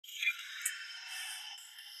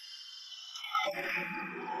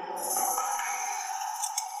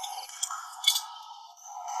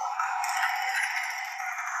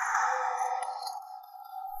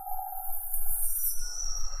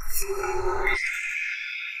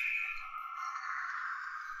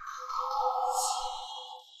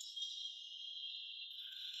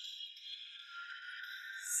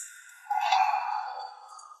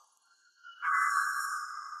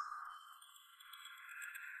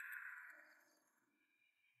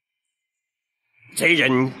贼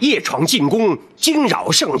人夜闯进宫，惊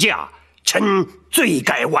扰圣驾，臣罪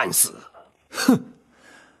该万死。哼！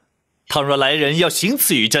倘若来人要行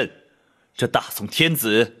刺于朕，这大宋天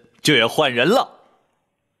子就要换人了。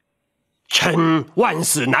臣万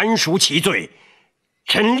死难赎其罪，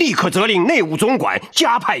臣立刻责令内务总管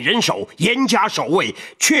加派人手，严加守卫，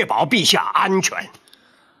确保陛下安全。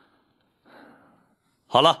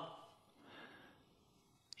好了，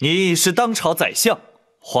你是当朝宰相。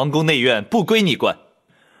皇宫内院不归你管，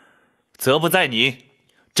责不在你，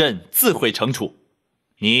朕自会惩处。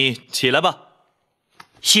你起来吧。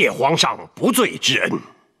谢皇上不罪之恩。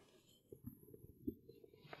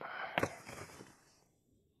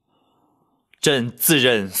朕自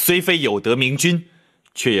认虽非有德明君，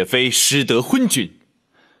却也非失德昏君。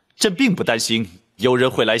朕并不担心有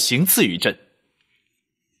人会来行刺于朕。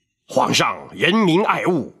皇上仁民爱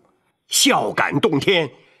物，孝感动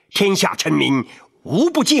天，天下臣民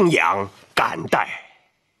无不敬仰感戴。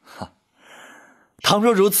倘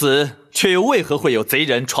若如此，却又为何会有贼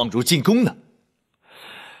人闯入进宫呢？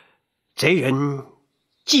贼人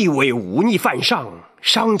既为忤逆犯上，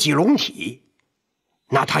伤及龙体，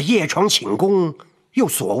那他夜闯寝宫又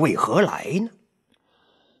所为何来呢？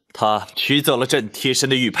他取走了朕贴身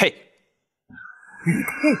的玉佩。玉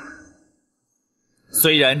佩？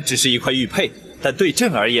虽然只是一块玉佩，但对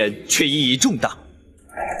朕而言却意义重大。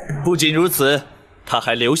不仅如此，他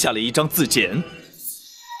还留下了一张字简。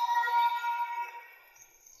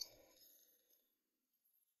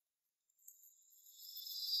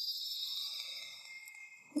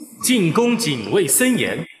进宫警卫森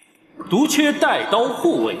严，独缺带刀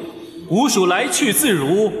护卫，吾属来去自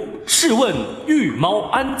如。试问御猫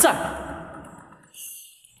安在？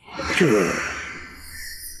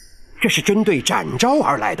这是针对展昭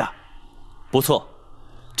而来的。不错，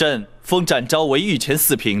朕封展昭为御前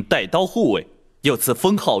四品带刀护卫，又赐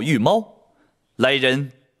封号御猫。来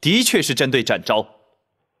人的确是针对展昭。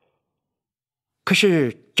可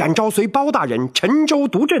是展昭随包大人沉舟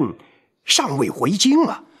独镇，尚未回京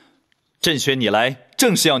啊。朕选你来，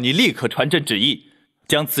正是要你立刻传朕旨意，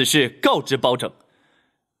将此事告知包拯，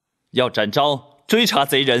要展昭追查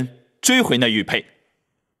贼人，追回那玉佩。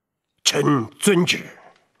臣遵旨。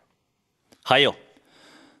还有，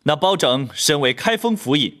那包拯身为开封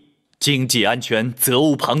府尹，经济安全责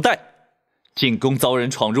无旁贷，进宫遭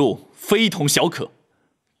人闯入，非同小可，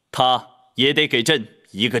他也得给朕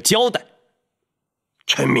一个交代。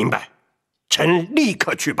臣明白，臣立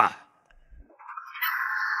刻去办。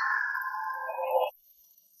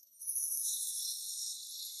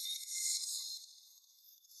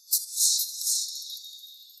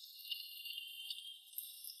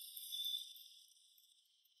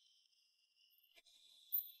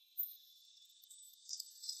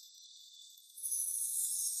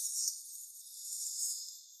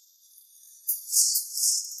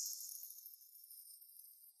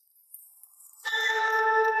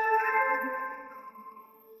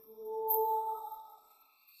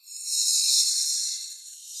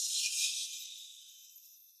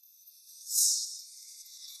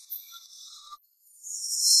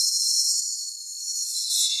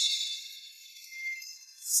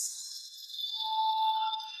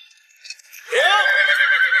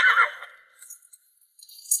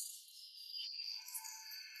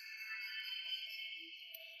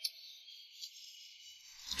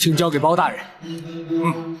请交给包大人。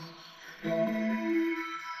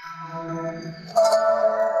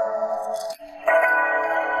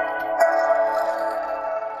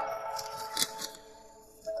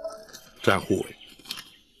詹护卫，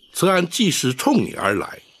此案既是冲你而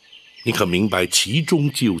来，你可明白其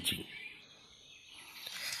中究竟？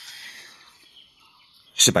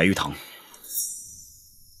是白玉堂。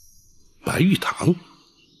白玉堂？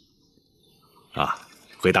啊，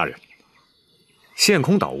回大人。陷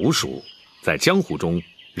空岛吴蜀在江湖中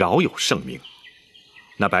饶有盛名，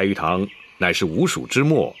那白玉堂乃是吴蜀之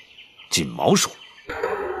末锦毛鼠。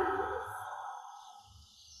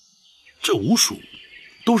这吴蜀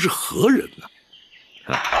都是何人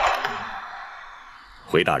呢？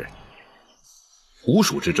回大人，吴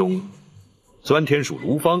蜀之中，钻天鼠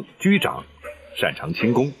卢芳居长，擅长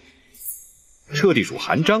轻功；彻地鼠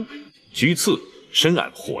韩章居次，深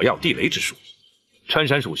谙火药地雷之术。穿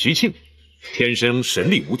山鼠徐庆天生神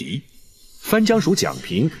力无敌，翻江鼠蒋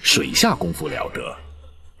平水下功夫了得，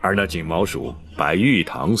而那锦毛鼠白玉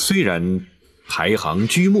堂虽然排行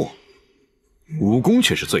居末，武功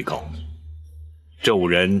却是最高。这五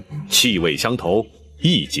人气味相投，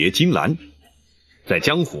义结金兰，在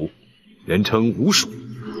江湖人称五鼠。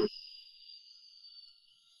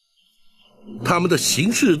他们的行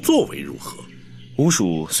事作为如何？五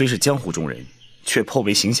鼠虽是江湖中人，却颇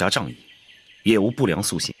为行侠仗义，也无不良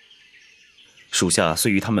素行。属下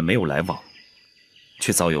虽与他们没有来往，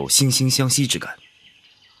却早有惺惺相惜之感。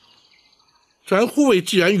展护卫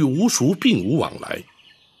既然与吴蜀并无往来，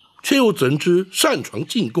却又怎知擅闯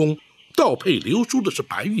进宫、盗配流书的是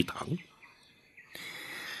白玉堂？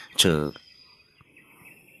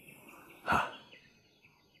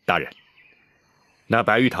大人，那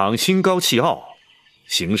白玉堂心高气傲，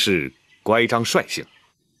行事乖张率性，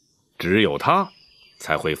只有他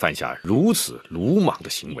才会犯下如此鲁莽的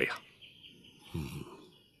行为啊！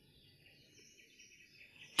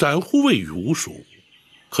展护卫与吴蜀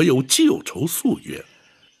可有旧仇宿怨？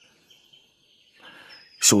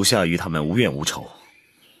属下与他们无怨无仇。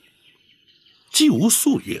既无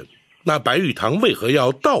宿怨，那白玉堂为何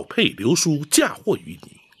要盗配流书嫁祸于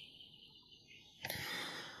你？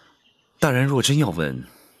大人若真要问，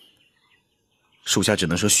属下只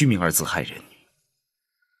能说虚名二字害人。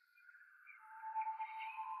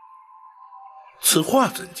此话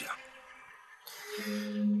怎讲？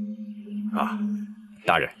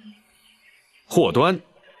大人，祸端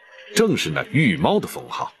正是那御猫的封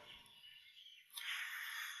号。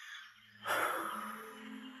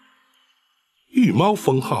御猫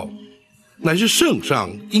封号，乃是圣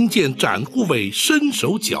上因见展护卫身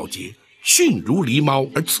手矫捷，驯如狸猫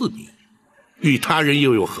而赐名，与他人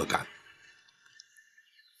又有何干？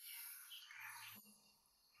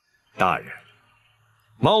大人，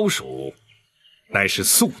猫鼠乃是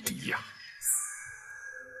宿敌呀。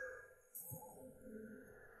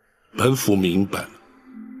本府明白了。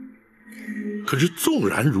可是纵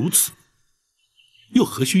然如此，又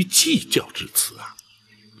何须计较至此啊？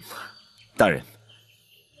大人，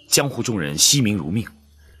江湖中人惜名如命，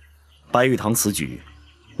白玉堂此举，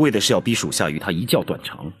为的是要逼属下与他一较短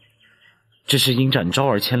长。只是因展昭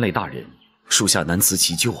而牵累大人，属下难辞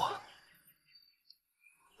其咎啊。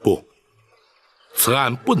不，此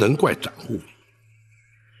案不能怪展护卫。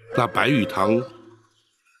那白玉堂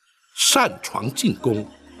擅闯进宫，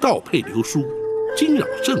盗配流书，惊扰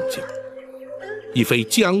圣驾，已非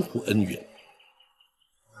江湖恩怨。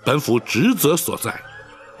本府职责所在，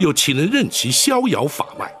又岂能任其逍遥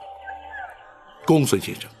法外？公孙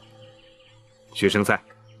先生，学生在。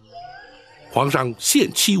皇上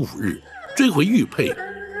限期5日追回玉佩，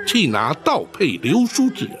缉拿盗配流书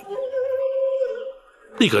之人，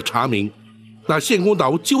立刻查明那献公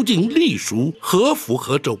岛究竟隶属何府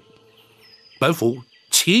何州。本府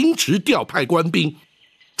请旨调派官兵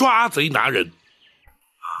抓贼拿人。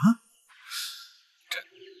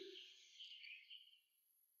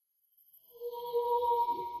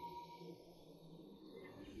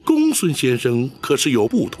公孙先生可是有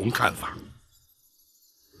不同看法？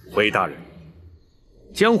回大人，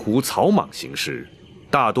江湖草莽行事，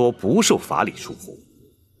大多不受法理束缚。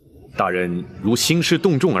大人如兴师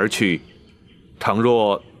动众而去，倘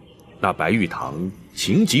若那白玉堂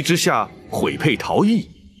情急之下毁佩逃逸，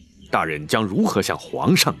大人将如何向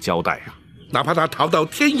皇上交代啊？哪怕他逃到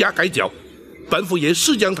天涯海角，本府也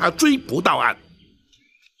誓将他追捕到案。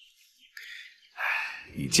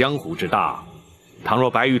以江湖之大，倘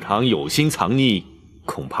若白玉堂有心藏匿，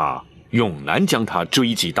恐怕永难将他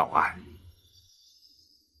追击到案。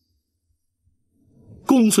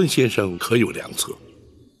公孙先生可有良策？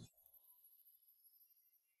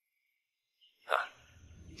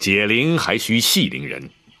解铃还须系铃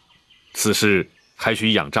人，此事还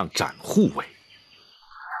需仰仗展护卫。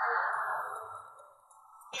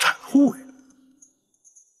展护卫？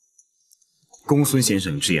公孙先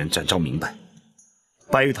生之言，展昭明白。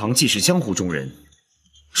白玉堂既是江湖中人，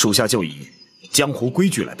属下就以江湖规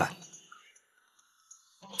矩来办。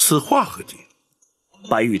此话何解？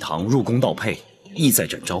白玉堂入宫盗配，意在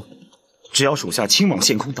展昭，只要属下亲往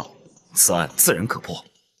献空岛，此案自然可破。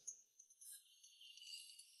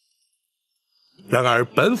然而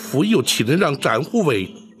本府又岂能让展护卫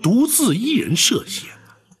独自一人涉险？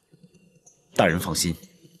大人放心，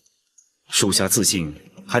属下自信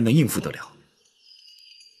还能应付得了。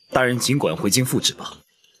大人尽管回京复旨吧，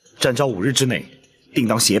展昭5日之内定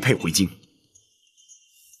当携佩回京。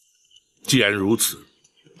既然如此，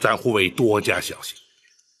展护卫多加小心。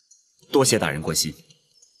多谢大人关心，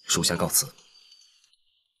属下告辞。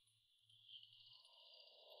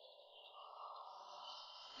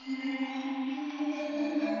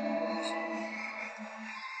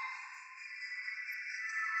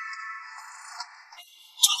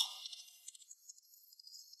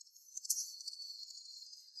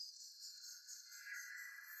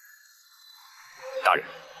大人，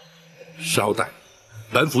稍待，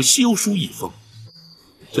本府修书一封，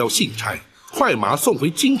叫信差快马送回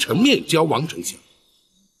京城面交王丞相，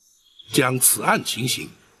将此案情形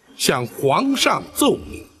向皇上奏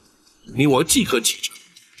明。你我即刻启程，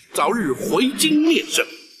早日回京面圣。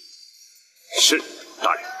是，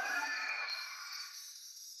大人。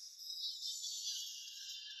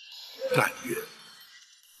但愿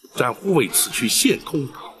战护卫此去献空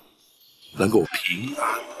岛，能够平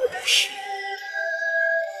安无事。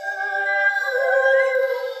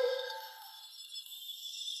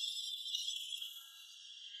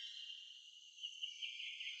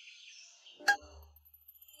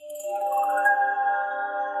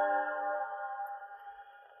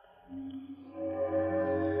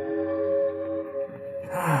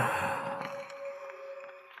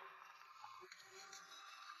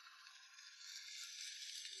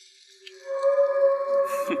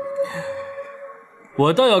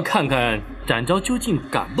我倒要看看展昭究竟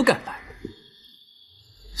敢不敢来。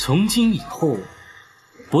从今以后，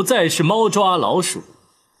不再是猫抓老鼠，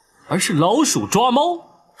而是老鼠抓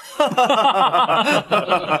猫。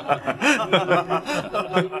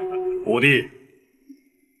五弟，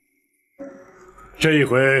这一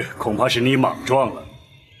回恐怕是你莽撞了。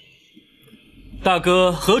大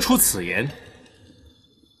哥何出此言？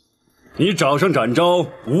你找上展昭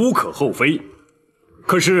无可厚非，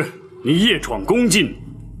可是你夜闯宫禁，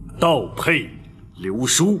盗配流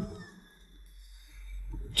书，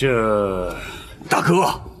这……大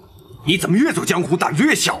哥，你怎么越走江湖胆子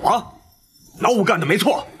越小啊？老五干的没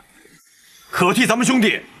错，可替咱们兄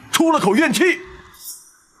弟出了口怨气。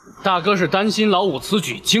大哥是担心老五此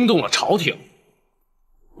举惊动了朝廷。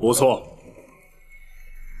不错，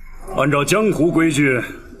按照江湖规矩，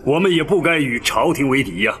我们也不该与朝廷为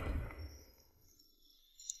敌呀。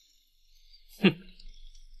哼，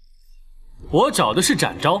我找的是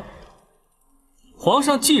展昭。皇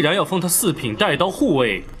上既然要封他四品带刀护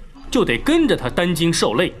卫，就得跟着他担惊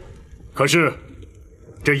受累。可是，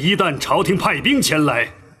这一旦朝廷派兵前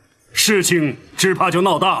来，事情只怕就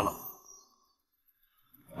闹大了。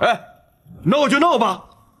哎，闹就闹吧，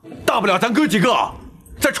大不了咱哥几个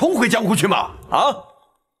再重回江湖去嘛！啊，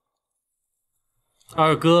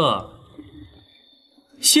二哥，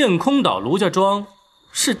陷空岛卢家庄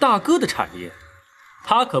是大哥的产业，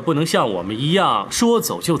他可不能像我们一样说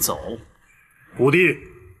走就走。五弟，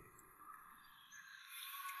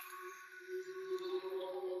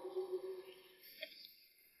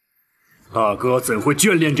大哥怎会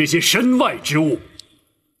眷恋这些身外之物？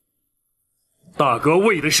大哥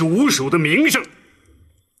为的是吴蜀的名声。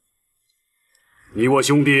你我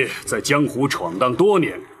兄弟在江湖闯荡多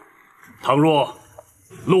年，倘若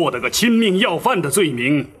落得个亲命要犯的罪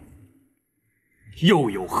名，又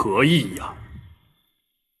有何意呀？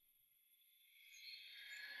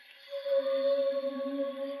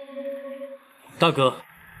大哥，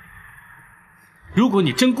如果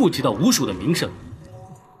你真顾及到吴蜀的名声，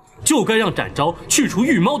就该让展昭去除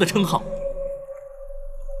御猫的称号。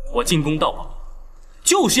我进宫盗宝，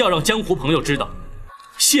就是要让江湖朋友知道，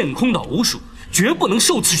陷空岛吴蜀绝不能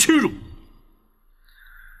受此屈辱。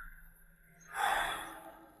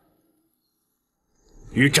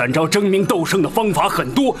与展昭争名斗胜的方法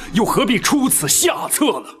很多，又何必出此下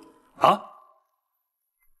策呢？啊！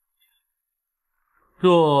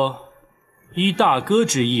若依大哥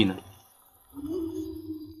之意呢？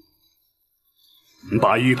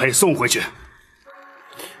把玉佩送回去。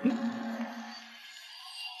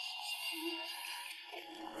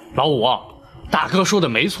老五啊，大哥说的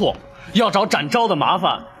没错，要找展昭的麻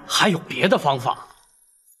烦，还有别的方法。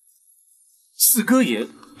四哥也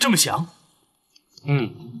这么想？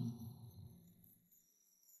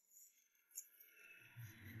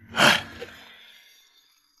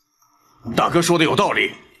大哥说的有道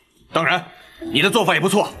理，当然你的做法也不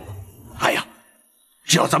错。哎呀，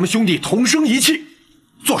只要咱们兄弟同声一气，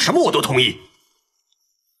做什么我都同意。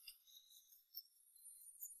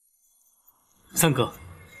三哥，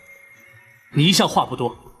你一向话不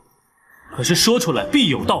多，可是说出来必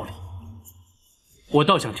有道理。我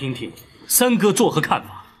倒想听听三哥作何看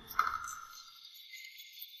法。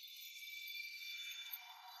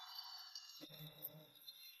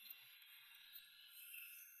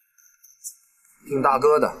听大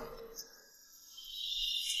哥的。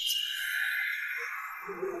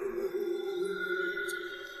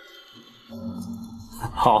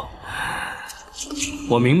好，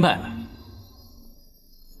我明白了，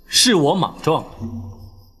是我莽撞了。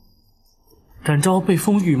展昭被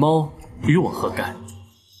封御猫，与我何干？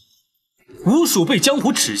吴蜀被江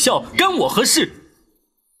湖耻笑，干我何事？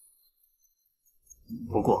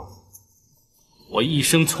不过，我一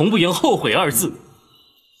生从不言后悔二字。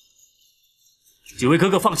几位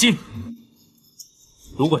哥哥放心，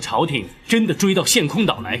如果朝廷真的追到陷空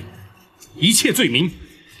岛来，一切罪名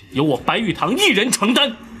由我白玉堂一人承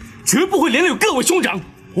担，绝不会连累各位兄长。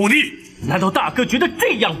武帝，难道大哥觉得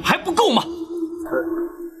这样还不够吗？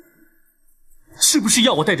是不是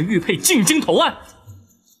要我带着玉佩进京投案？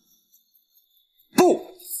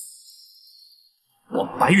不，我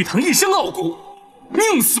白玉堂一身傲骨，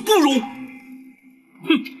宁死不辱。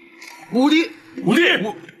武帝，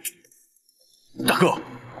大哥，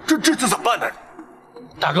这怎么办呢？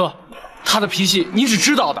大哥，他的脾气你是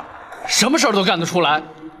知道的，什么事儿都干得出来。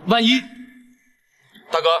万一……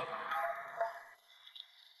大哥，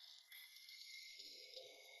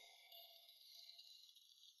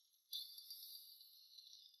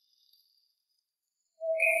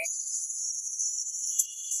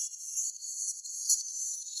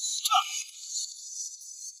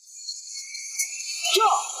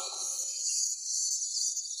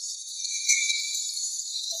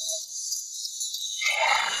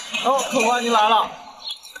哦，客官您来了。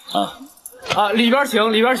里边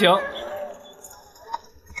请，里边请。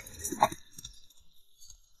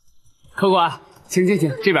客官，请，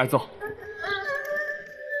这边坐。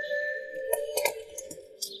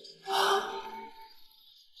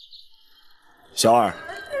小二，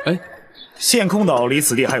哎，陷空岛离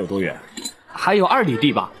此地还有多远？还有2里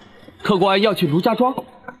地吧。客官要去卢家庄。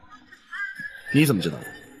你怎么知道的？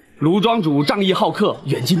卢庄主仗义好客，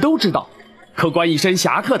远近都知道。客官一身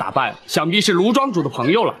侠客打扮，想必是卢庄主的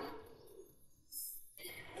朋友了。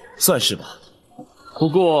算是吧。不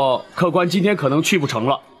过客官今天可能去不成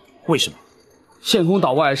了。为什么？陷空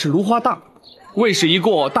岛外是芦花荡，卫士一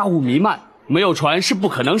过，大雾弥漫，没有船是不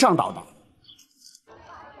可能上岛的。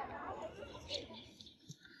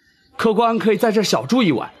客官可以在这小住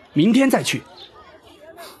一晚，明天再去。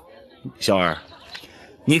小二，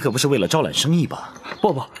你可不是为了招揽生意吧？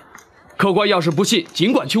不，客官要是不信，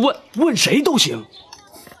尽管去问，问谁都行。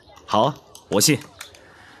好啊，我信。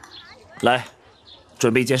来，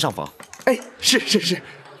准备一间上房。哎，是。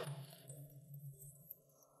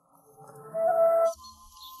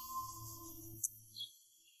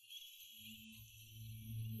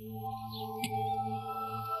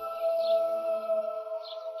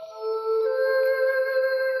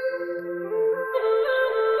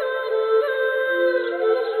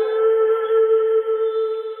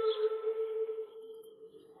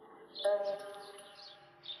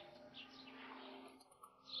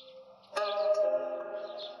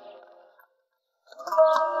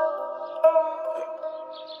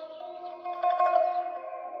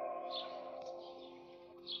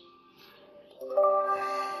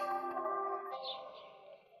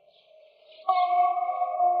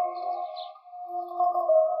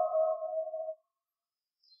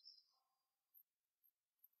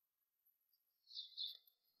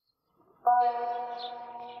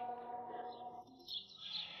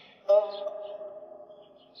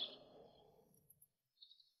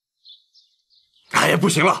哎，不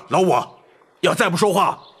行了，老五，要再不说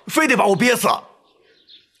话，非得把我憋死。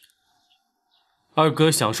二哥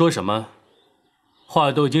想说什么，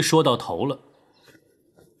话都已经说到头了。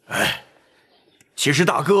哎，其实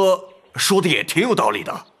大哥说的也挺有道理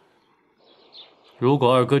的。如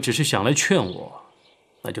果二哥只是想来劝我，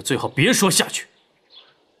那就最好别说下去。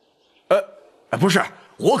不是，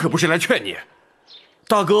我可不是来劝你。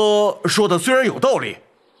大哥说的虽然有道理，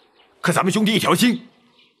可咱们兄弟一条心。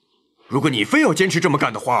如果你非要坚持这么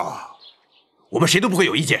干的话，我们谁都不会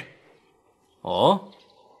有意见。哦，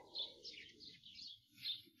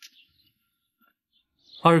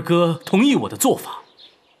二哥同意我的做法，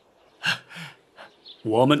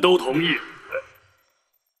我们都同意。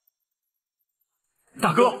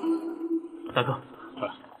大哥，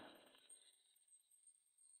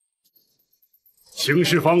行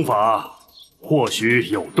事方法或许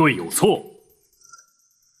有对有错，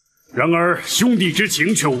然而兄弟之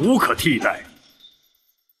情却无可替代。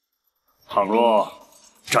倘若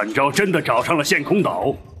展昭真的找上了陷空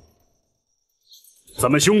岛，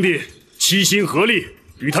咱们兄弟齐心合力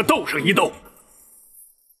与他斗上一斗。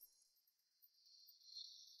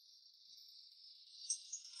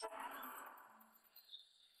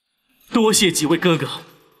多谢几位哥哥。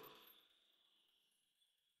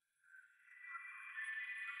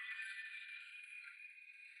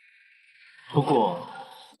不过，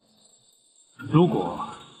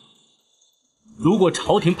如果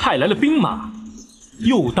朝廷派来了兵马，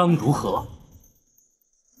又当如何？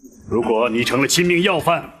如果你成了亲命要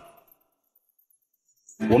犯，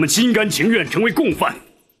我们心甘情愿成为共犯。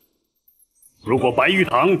如果白玉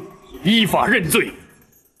堂依法认罪，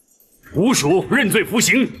吴蜀认罪服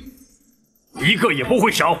刑，一个也不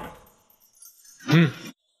会少。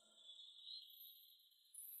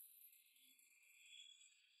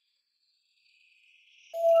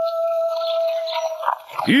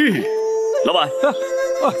老板，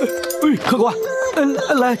客官，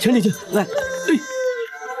来，请你进来。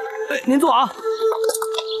您坐啊。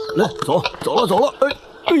来，走了。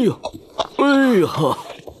哎呦，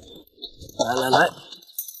来。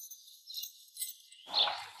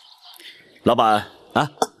老板啊，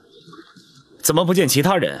怎么不见其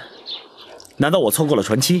他人？难道我错过了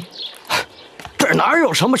船期？这哪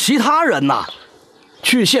有什么其他人呐？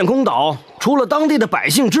去县公岛，除了当地的百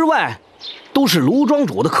姓之外，都是卢庄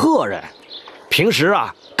主的客人。平时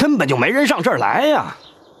啊，根本就没人上这儿来呀。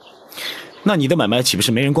那你的买卖岂不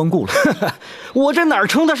是没人光顾了？我这哪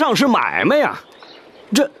称得上是买卖呀？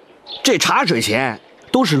这茶水钱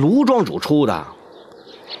都是卢庄主出的。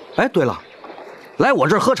哎，对了，来我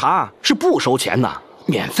这儿喝茶是不收钱的，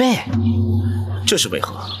免费。这是为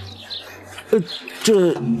何？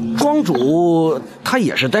这庄主他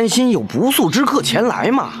也是担心有不速之客前来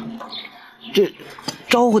嘛，这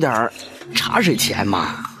招呼点茶水钱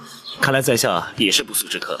嘛。看来在下也是不速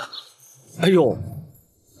之客了。哎呦，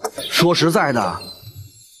说实在的，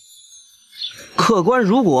客官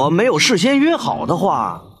如果没有事先约好的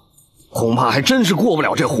话，恐怕还真是过不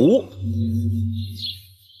了这湖。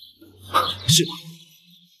是吗？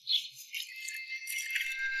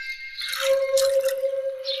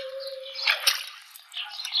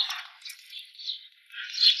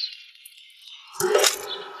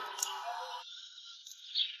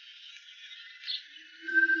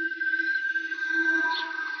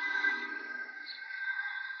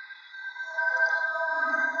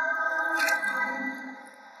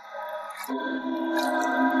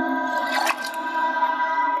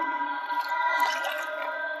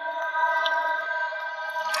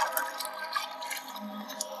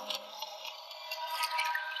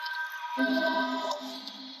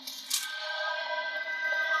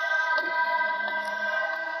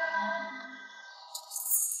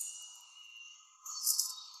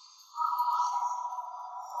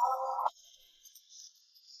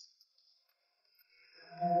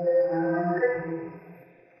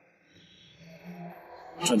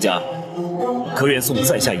专家，可愿送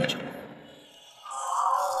在下一程？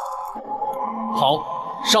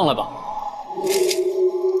好，上来吧。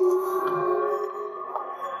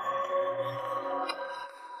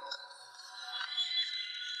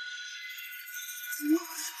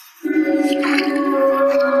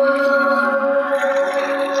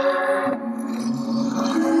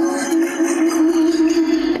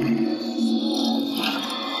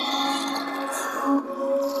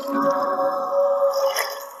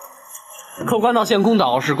客官到县公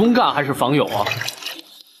岛是公干还是访友啊？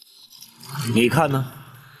你看呢？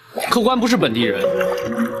客官不是本地人，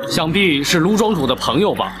想必是卢庄主的朋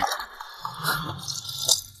友吧？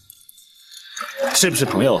是不是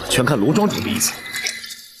朋友，全看卢庄主的意思。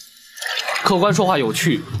客官说话有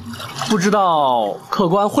趣，不知道客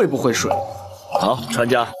官会不会水？好，船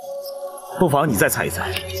家，不妨你再猜一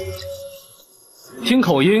猜。听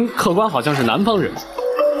口音，客官好像是南方人。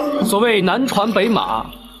所谓南船北马，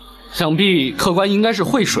想必客官应该是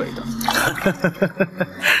会水的。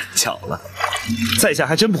巧了，在下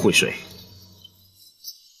还真不会水。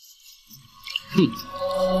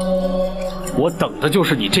我等的就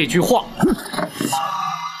是你这句话。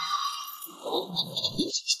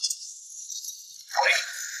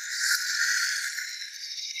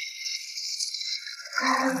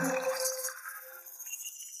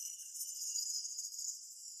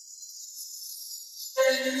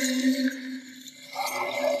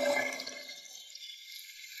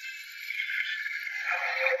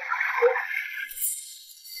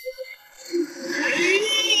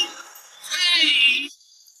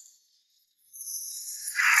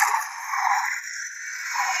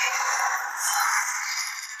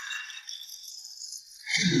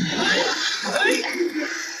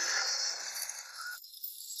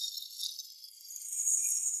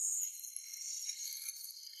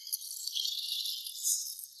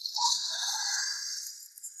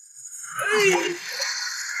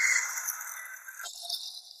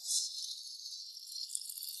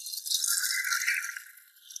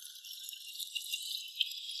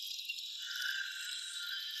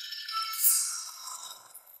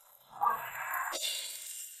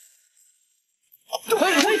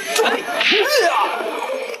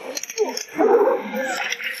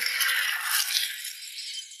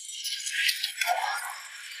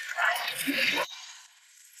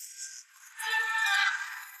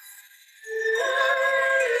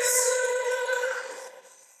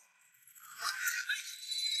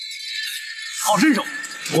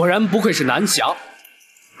果然不愧是南侠。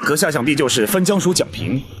阁下想必就是番江署蒋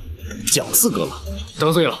平，蒋四哥了。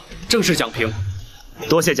得罪了，正是蒋平。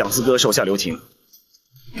多谢蒋四哥手下留情。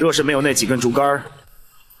若是没有那几根竹竿，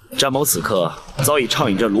詹某此刻早已畅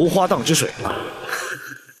饮着芦花荡之水了。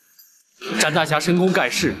詹大侠神功盖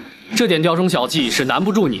世，这点雕虫小技是难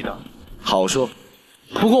不住你的。好说。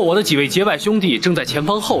不过我的几位结拜兄弟正在前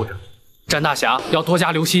方候着，詹大侠要多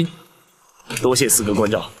加留心。多谢四哥关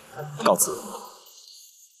照，告辞。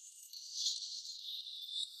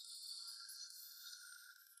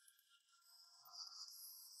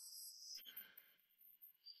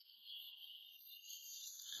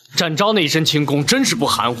展昭那一身轻功真是不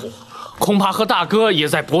含糊，恐怕和大哥也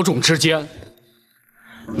在伯仲之间。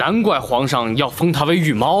难怪皇上要封他为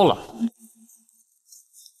御猫了。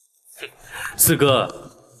四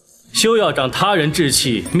哥，休要长他人志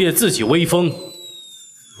气，灭自己威风。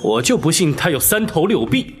我就不信他有3头6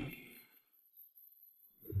臂。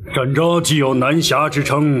展昭既有南侠之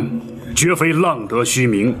称，绝非浪得虚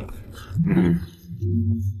名。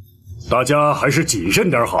大家还是谨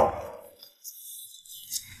慎点好。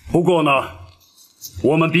不过呢，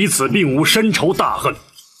我们彼此并无深仇大恨，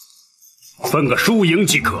分个输赢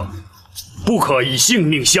即可，不可以性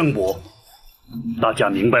命相搏。大家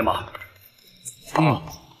明白吗？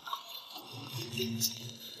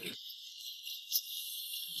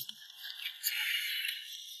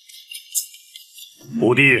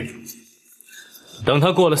五弟，等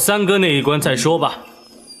他过了3哥那一关再说吧。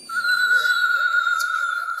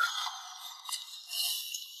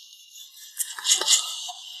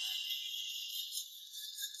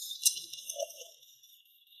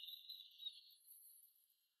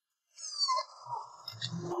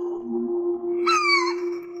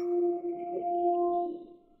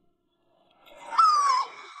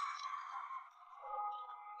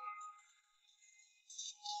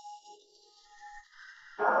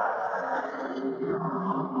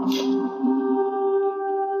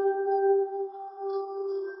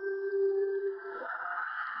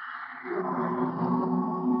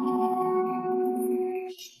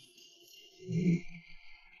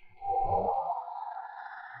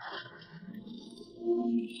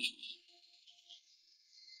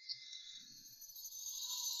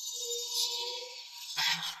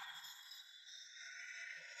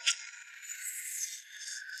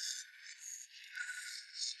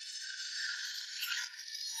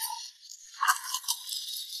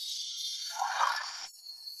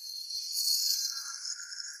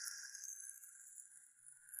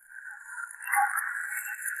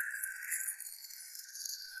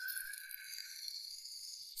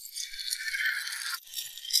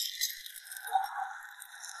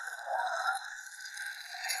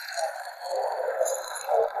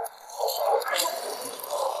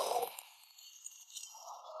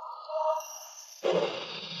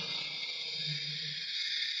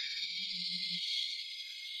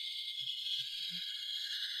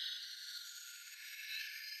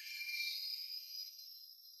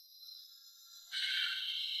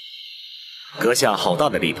阁下好大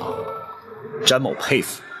的力道，詹某佩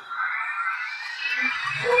服。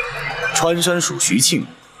穿山鼠徐庆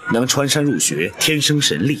能穿山入穴，天生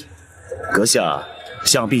神力。阁下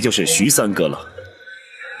想必就是徐三哥了。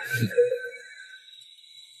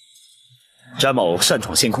詹某擅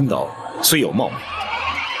闯仙空岛，虽有冒昧，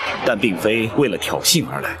但并非为了挑衅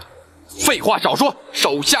而来。废话少说，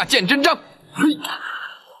手下见真章。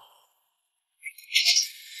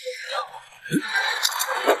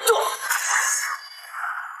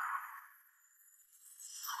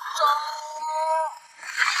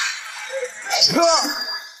得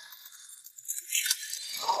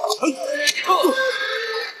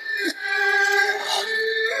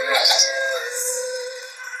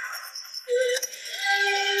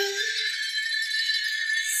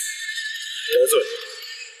罪。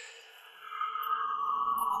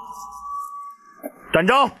展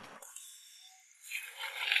昭，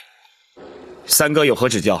三哥有何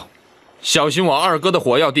指教？小心我二哥的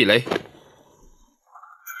火药地雷。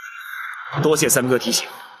多谢三哥提醒。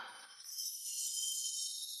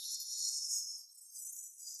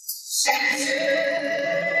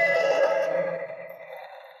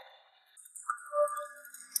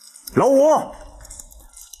老五，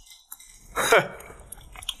哼！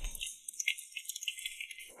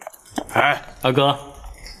哎，二哥，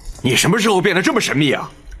你什么时候变得这么神秘啊？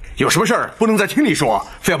有什么事儿不能在厅里说，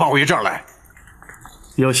非要把我约这儿来？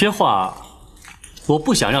有些话我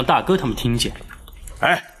不想让大哥他们听见。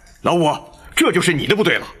哎，老五，这就是你的不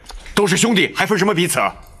对了。都是兄弟，还分什么彼此？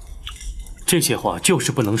这些话就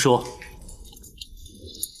是不能说，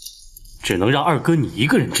只能让二哥你一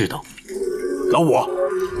个人知道。老五，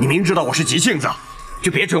你明知道我是急性子，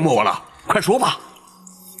就别折磨我了，快说吧。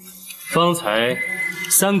方才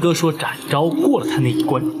三哥说展昭过了他那一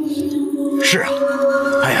关。是啊，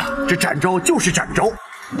哎呀，这展昭就是展昭，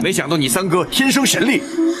没想到你三哥天生神力，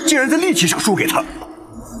竟然在力气上输给他。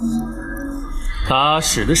他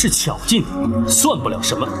使的是巧劲，算不了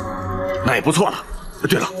什么。那也不错了。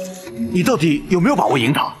对了，你到底有没有把握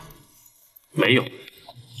赢他？没有。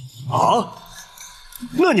啊？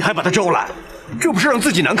那你还把他招来，这不是让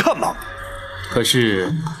自己难看吗？可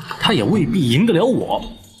是他也未必赢得了我。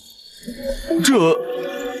这，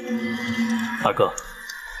大哥，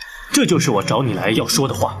这就是我找你来要说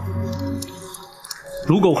的话。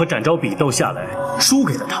如果我和展昭比斗下来，输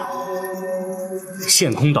给了他，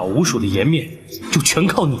陷空岛五鼠的颜面就全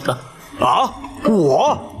靠你了。啊？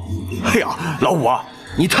我？哎呀，老五啊，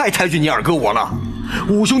你太抬举你二哥我了。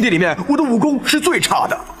五兄弟里面，我的武功是最差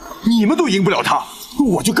的，你们都赢不了他，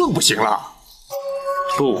我就更不行了。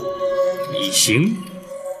不，你行。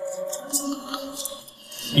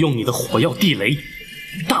用你的火药地雷，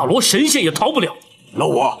大罗神仙也逃不了。老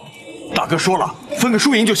五，大哥说了，分个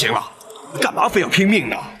输赢就行了，干嘛非要拼命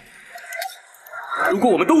呢？如果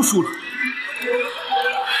我们都输了，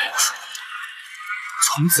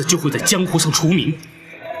从此就会在江湖上除名。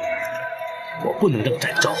我不能让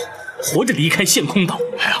展昭活着离开陷空岛。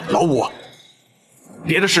哎呀，老五，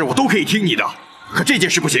别的事我都可以听你的，可这件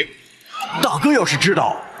事不行。大哥要是知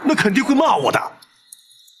道，那肯定会骂我的。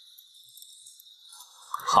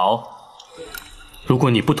好，如果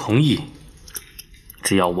你不同意，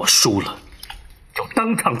只要我输了，就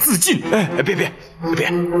当场自尽。哎，别，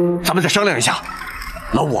咱们再商量一下。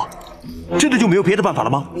老五，真的就没有别的办法了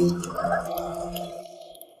吗？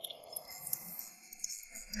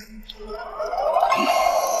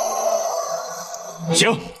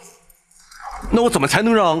行，那我怎么才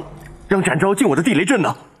能让展昭进我的地雷阵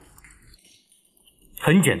呢？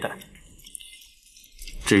很简单，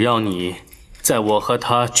只要你在我和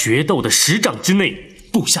他决斗的10掌之内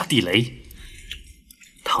布下地雷，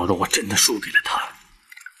倘若我真的输给了他，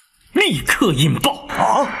立刻引爆。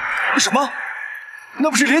啊？什么？那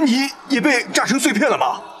不是连你也被炸成碎片了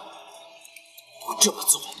吗？我这么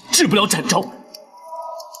做治不了展昭，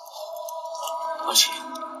而且，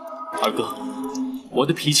二哥，我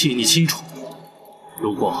的脾气你清楚，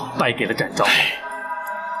如果败给了展昭，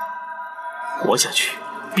活下去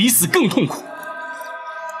比死更痛苦。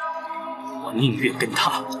我宁愿跟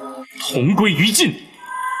他同归于尽。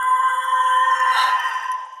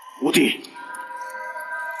五弟，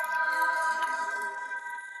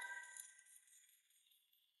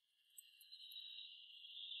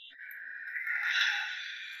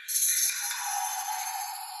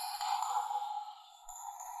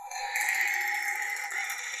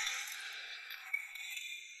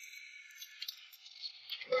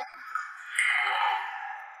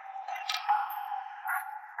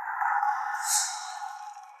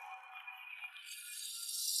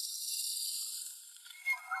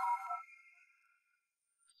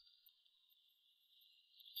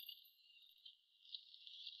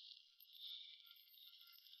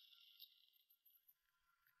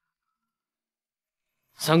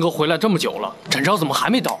三哥回来这么久了，展昭怎么还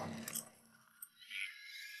没到？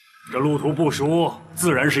这路途不熟，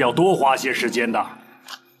自然是要多花些时间的。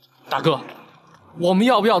大哥，我们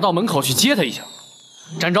要不要到门口去接他一下？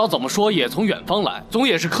展昭怎么说也从远方来，总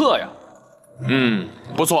也是客呀。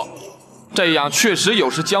不错，这样确实有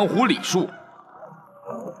失江湖礼数。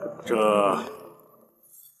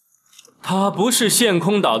他不是陷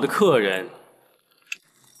空岛的客人。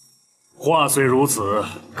话虽如此，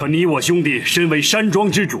可你我兄弟身为山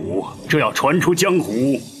庄之主，这要传出江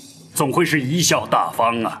湖，总会是贻笑大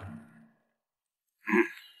方啊。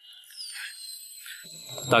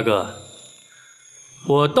大哥，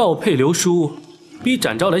我倒配刘叔逼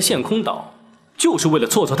展昭来陷空岛，就是为了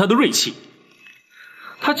挫挫他的锐气。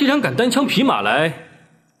他既然敢单枪匹马来，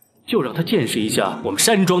就让他见识一下我们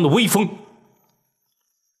山庄的威风。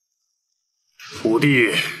五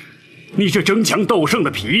弟，你这争强斗胜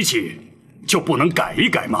的脾气，就不能改一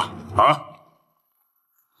改吗？啊！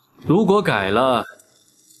如果改了，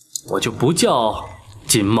我就不叫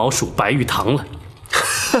锦毛鼠白玉堂了。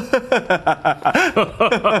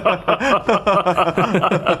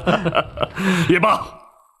也罢，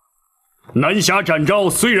南侠展昭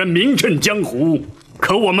虽然名震江湖，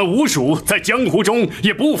可我们吴蜀在江湖中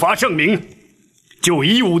也不乏盛名，就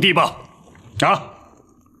依五弟吧。啊！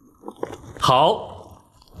好，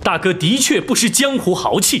大哥的确不失江湖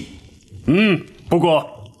豪气。不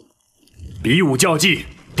过比武较技，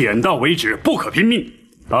点到为止，不可拼命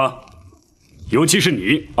啊！尤其是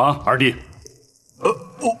你啊，二弟。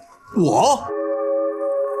我？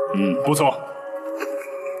不错。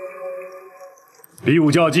比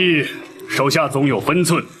武交技，手下总有分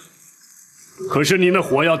寸。可是你那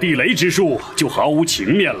火药地雷之术就毫无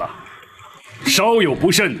情面了，稍有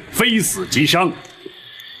不慎，非死即伤。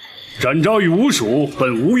展昭与吴蜀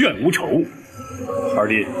本无怨无仇，二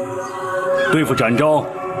弟，对付展昭，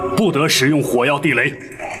不得使用火药地雷。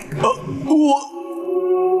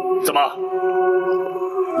我怎么？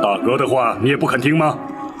大哥的话你也不肯听吗？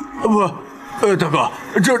不，大哥，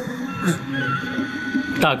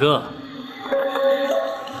大哥，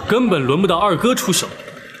根本轮不到二哥出手，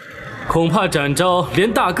恐怕展昭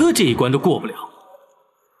连大哥这一关都过不了。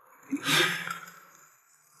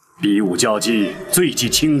比武交技，最忌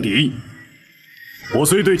轻敌。我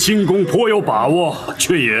虽对轻功颇有把握，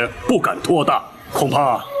却也不敢托大，恐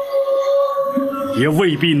怕也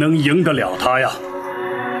未必能赢得了他呀。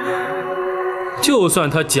就算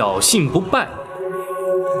他侥幸不败，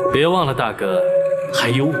别忘了大哥还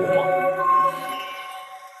有我。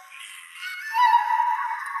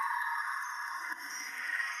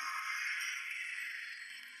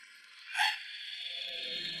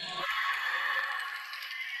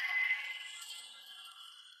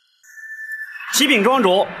启禀庄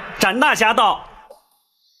主，展大侠到。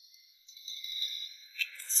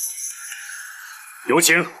有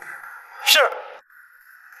请。是。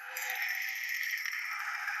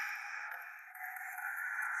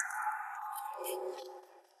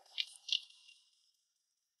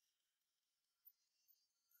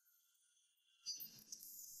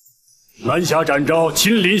南侠展昭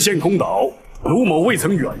亲临仙空岛，卢某未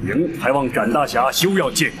曾远迎，还望展大侠休要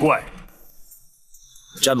见怪。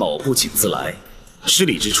詹某不请自来，失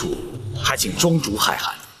礼之处，还请庄主海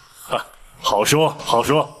涵。好说好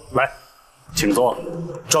说，来，请坐。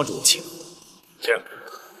庄主请。请。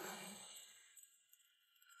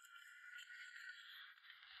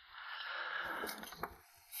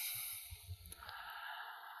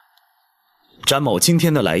詹某今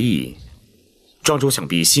天的来意，庄主想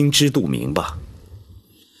必心知肚明吧？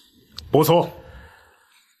不错，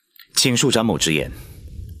请恕詹某直言。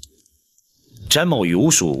詹某与吴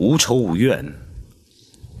蜀无仇无怨，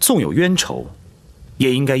纵有冤仇，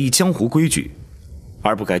也应该依江湖规矩，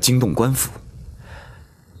而不该惊动官府。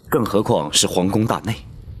更何况是皇宫大内，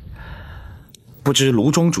不知卢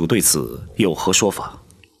庄主对此有何说法？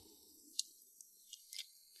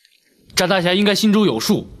展大侠应该心中有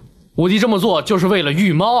数，我弟这么做就是为了“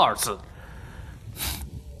御猫”二字。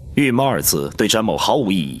御猫二字对詹某毫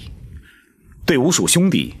无意义，对吴蜀兄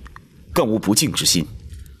弟更无不敬之心。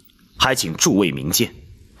还请诸位明鉴。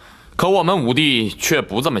可我们五弟却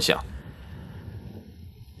不这么想。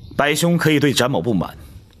白兄可以对展某不满，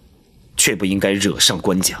却不应该惹上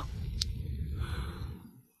官家。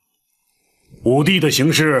五弟的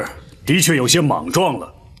行事的确有些莽撞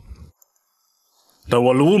了，但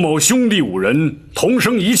我卢某兄弟五人同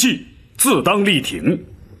声一气，自当力挺。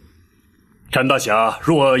展大侠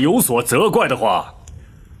若有所责怪的话，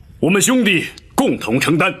我们兄弟共同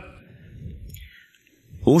承担。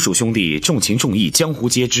吴蜀兄弟重情重义，江湖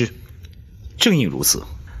皆知。正因如此，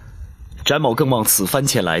展某更望此番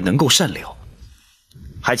前来能够善了，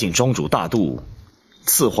还请庄主大度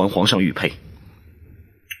赐还皇上玉佩。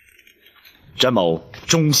展某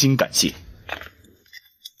衷心感谢。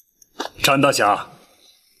展大侠，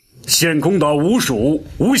仙空岛吴蜀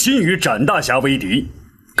无心与展大侠为敌，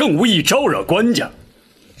更无意招惹官家，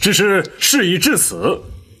只是事已至此，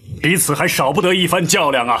彼此还少不得一番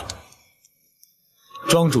较量啊。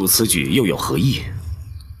庄主此举又有何意？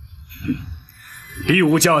比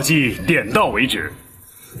武交技点到为止，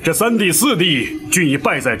这三弟四弟均已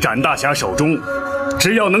败在展大侠手中，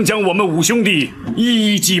只要能将我们五兄弟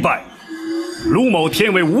一一击败，卢某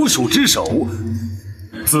天为吴蜀之首，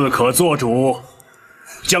自可做主，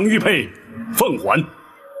将玉佩奉还。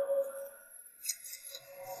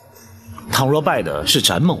倘若败的是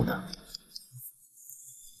展某呢？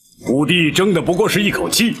五弟争的不过是一口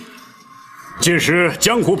气，届时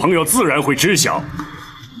江湖朋友自然会知晓，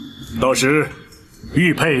到时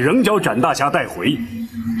玉佩仍交展大侠带回。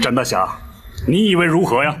展大侠，你以为如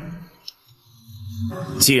何呀？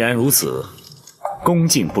既然如此，恭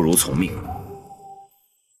敬不如从命。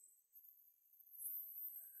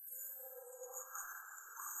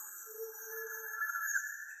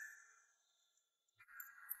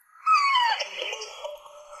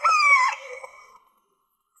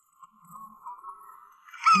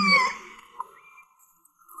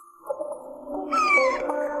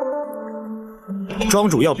庄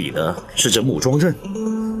主要比的是这木桩刃。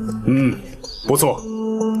不错。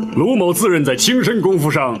卢某自认在轻身功夫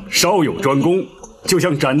上稍有专攻，就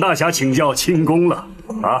向展大侠请教轻功了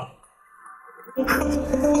啊。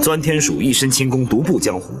钻天鼠一身轻功独步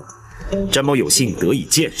江湖，詹某有幸得以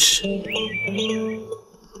见识，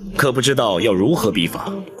可不知道要如何比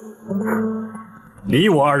法。你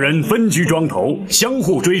我二人分居庄头，相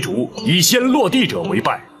互追逐，以先落地者为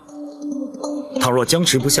败。倘若僵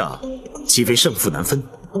持不下，岂非胜负难分？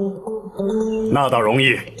那倒容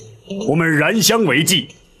易，我们燃香为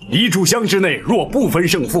祭，一炷香之内若不分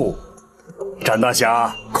胜负，展大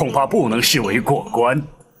侠恐怕不能视为过关。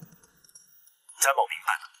詹某明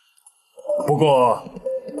白了。不过，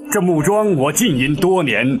这木桩我浸淫多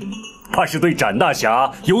年，怕是对展大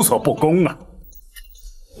侠有所不公啊。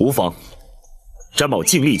无妨，詹某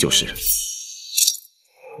尽力就是。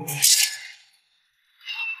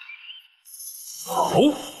好，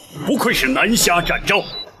不愧是南侠展昭，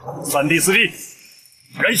三弟四弟，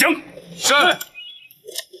燃香。是。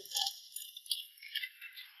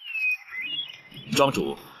庄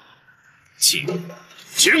主，请。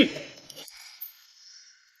请。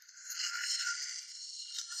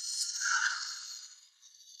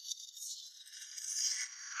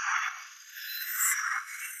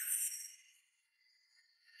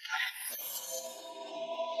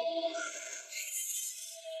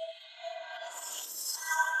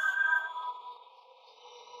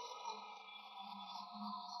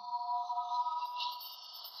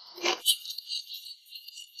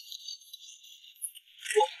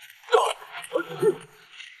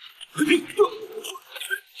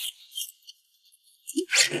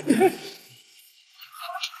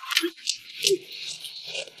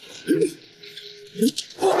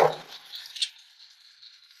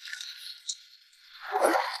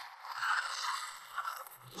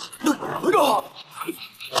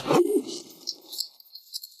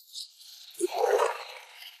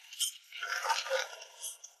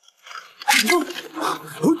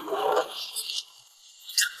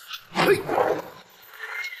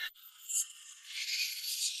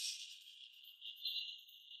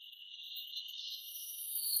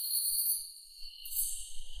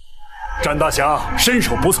展大侠身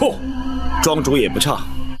手不错，庄主也不差。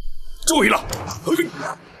注意了！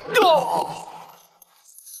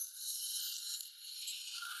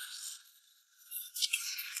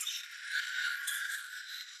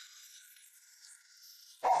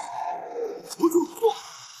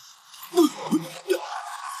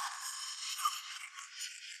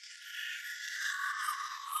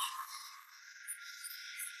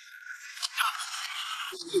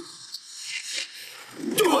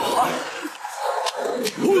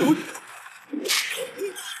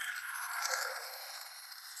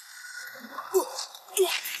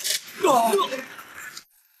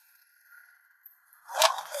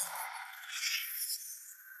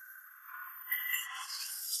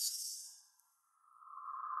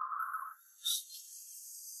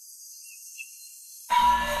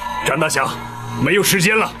展大侠，没有时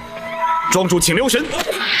间了，庄主请留神。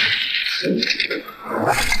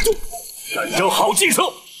展昭好计策。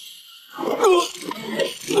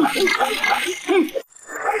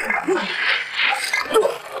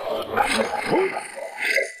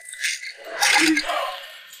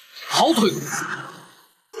好腿！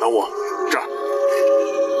等我，这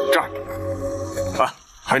儿，啊，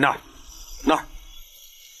还有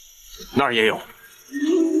那儿也有。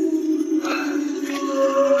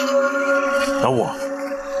等我，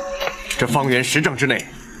这方圆10丈之内，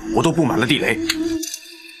我都布满了地雷。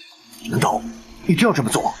难道你真要这么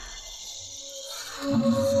做？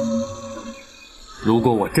如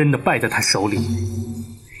果我真的败在他手里，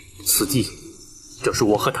此地就是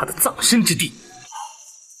我和他的葬身之地。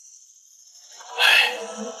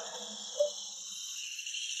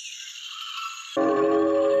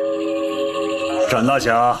展大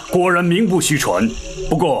侠果然名不虚传，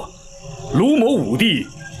不过卢某五弟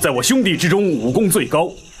在我兄弟之中武功最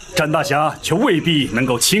高，展大侠却未必能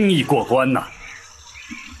够轻易过关呐。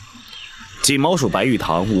锦毛鼠白玉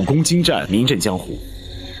堂武功精湛，名震江湖。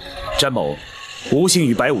詹某无心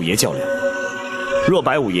与白五爷较量，若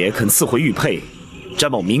白五爷肯赐回玉佩，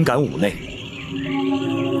詹某敏感五内。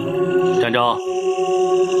展昭，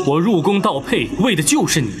我入宫盗佩为的就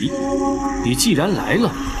是你，你既然来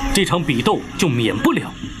了，这场比斗就免不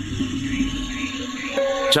了。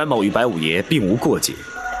詹某与白五爷并无过节，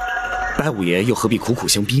白五爷又何必苦苦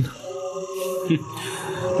相逼呢？哼，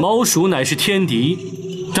毛鼠乃是天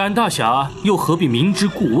敌，展大侠又何必明知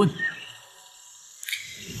故问？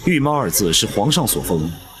御猫二字是皇上所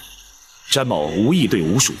封，詹某无意对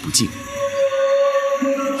吴蜀不敬。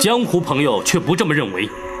江湖朋友却不这么认为。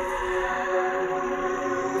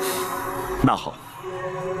那好，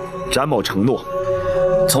詹某承诺，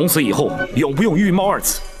从此以后永不用御猫二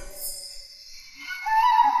字。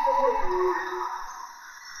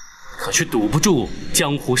可却堵不住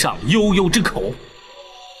江湖上悠悠之口。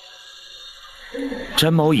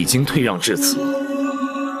詹某已经退让至此，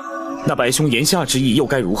那白兄言下之意又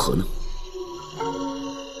该如何呢？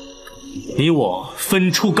你我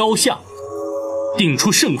分出高下，定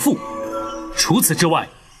出胜负，除此之外，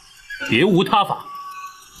别无他法。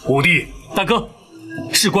虎弟，大哥，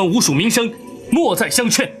事关吴蜀名声，莫再相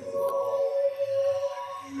劝。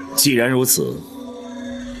既然如此，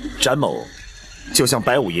詹某就向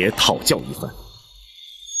白五爷讨教一番。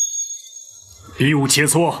比武切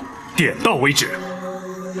磋，点到为止。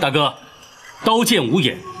大哥，刀剑无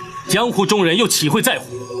眼，江湖中人又岂会在乎？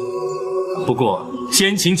不过，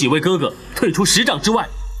先请几位哥哥退出10掌之外，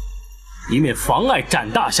以免妨碍展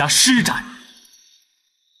大侠施展。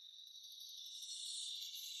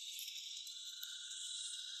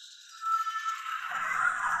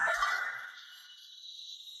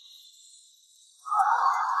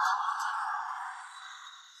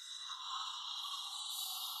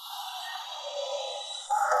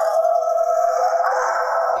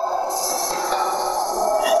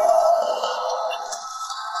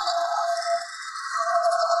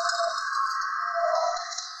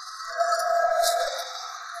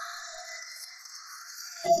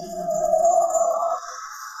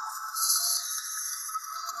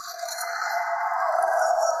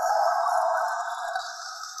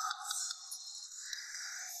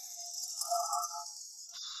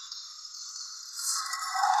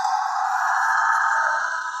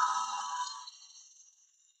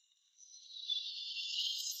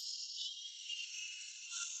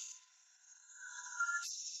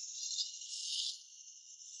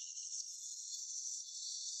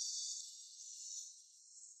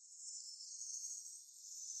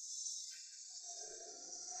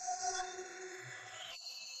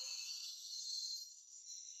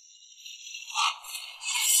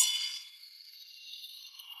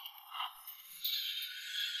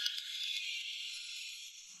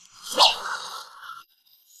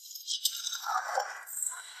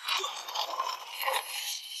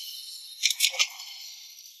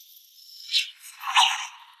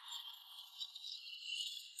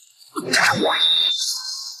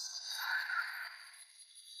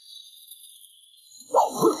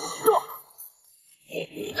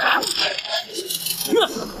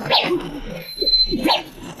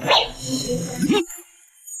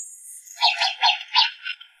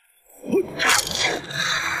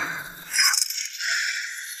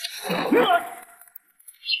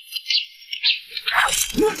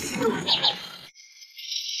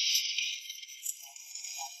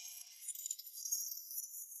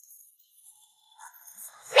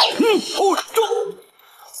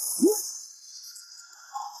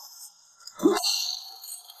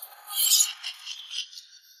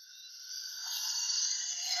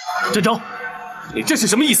展昭，你这是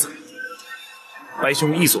什么意思？白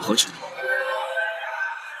兄意所何指？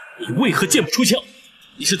你为何剑不出鞘？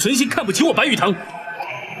你是存心看不起我白玉堂？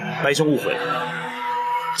白兄误会了，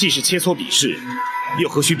既是切磋比试，又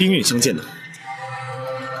何须兵刃相见呢？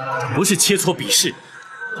不是切磋比试，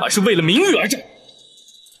而是为了名誉而战。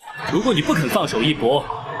如果你不肯放手一搏，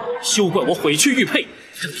休怪我毁去玉佩，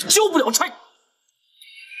让你交不了差。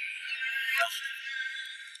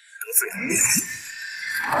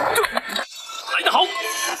来得好！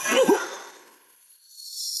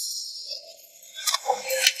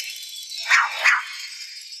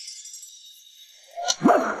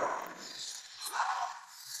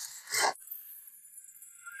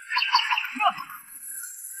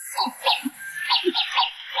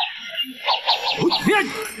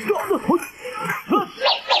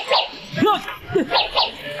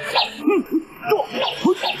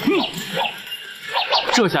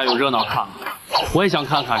这下有热闹看了，我也想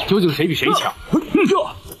看看究竟谁比谁强。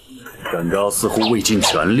展昭似乎未尽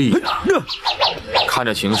全力啊，看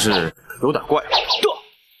着情势有点怪。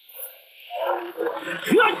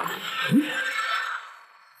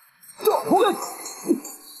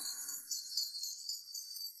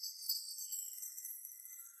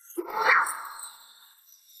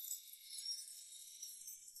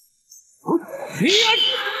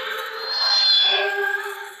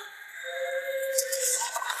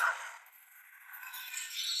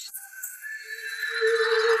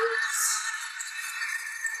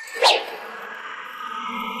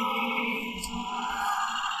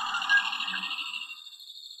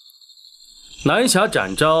南侠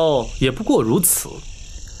展昭也不过如此。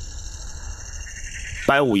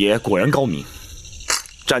白五爷果然高明，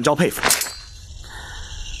展昭佩服。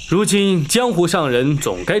如今江湖上人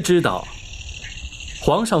总该知道，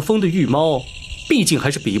皇上封的御猫，毕竟还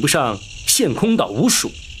是比不上陷空岛吴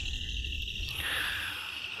蜀。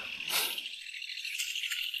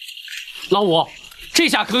老五，这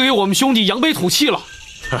下可给我们兄弟扬眉吐气了。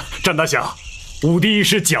展大侠，武帝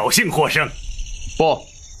是侥幸获胜。不，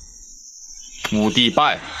武帝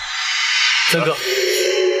败了。三哥，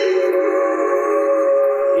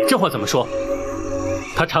你这话怎么说？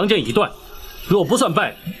他长剑已断，若不算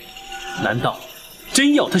败，难道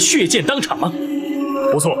真要他血溅当场吗？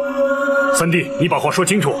不错，三弟，你把话说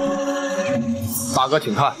清楚。大哥，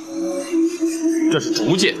请看，这是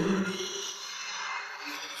竹剑。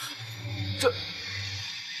这，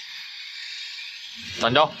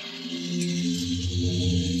展昭。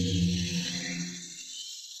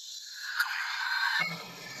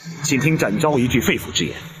请听展昭一句肺腑之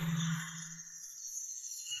言。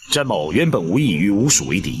詹某原本无意与吴蜀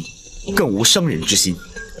为敌，更无伤人之心，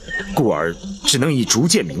故而只能以竹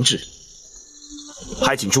剑明志，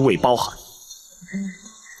还请诸位包涵。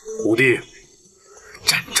武帝，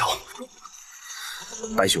展昭，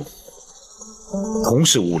白兄，同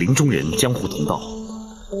是武林中人，江湖同道。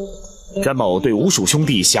詹某对吴蜀兄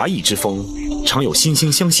弟侠义之风，常有惺惺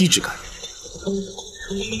相惜之感，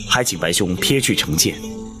还请白兄撇去成见，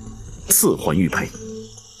赐还玉佩。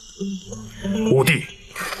武帝，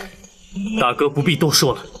大哥不必多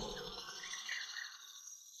说了。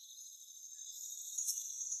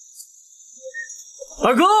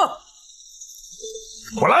二哥，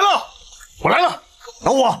我来了，我来了，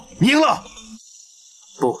老五，你赢了。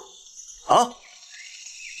不，啊，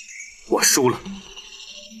我输了。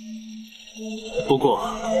不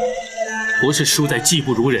过，不是输在技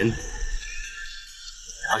不如人，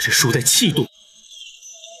而是输在气度。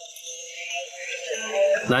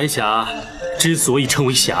南侠之所以称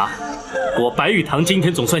为侠，我白玉堂今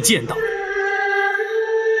天总算见到了。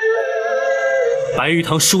白玉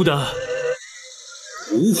堂输的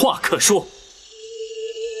无话可说。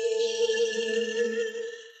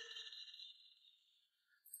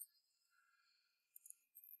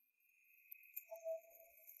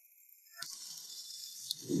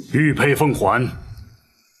玉佩奉还。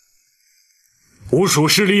吴蜀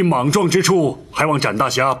势力莽撞之处，还望展大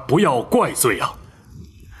侠不要怪罪啊！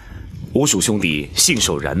吴蜀兄弟信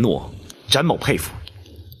守然诺，展某佩服。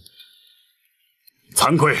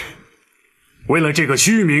惭愧，为了这个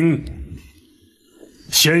虚名，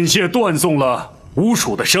险些断送了吴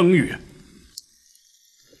蜀的声誉。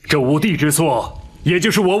这武帝之错，也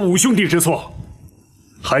就是我五兄弟之错，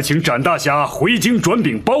还请展大侠回京转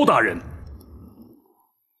禀包大人。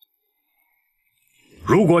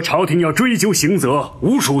如果朝廷要追究刑责，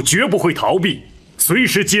吴蜀绝不会逃避，随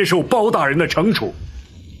时接受包大人的惩处。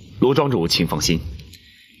罗庄主，请放心，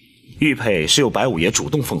玉佩是由白五爷主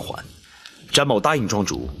动奉还，展某答应庄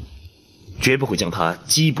主，绝不会将他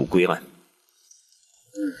缉捕归案。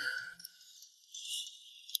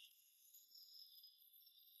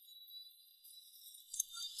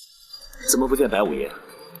怎么不见白五爷？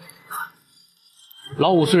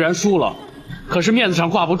老五虽然输了，可是面子上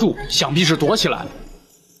挂不住，想必是躲起来了。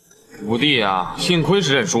武帝啊，幸亏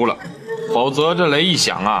是认输了，否则这雷一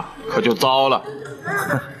响啊，可就糟了。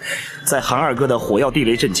在韩二哥的火药地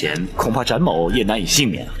雷阵前，恐怕展某也难以幸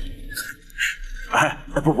免。哎，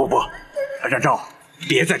不，展昭，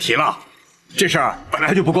别再提了，这事儿本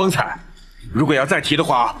来就不光彩，如果要再提的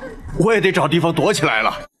话，我也得找地方躲起来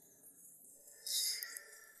了。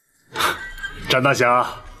展大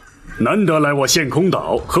侠，难得来我陷空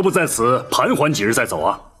岛，何不在此盘桓几日再走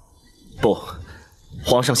啊？不，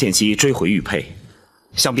皇上限期追回玉佩，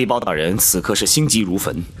想必包大人此刻是心急如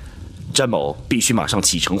焚，詹某必须马上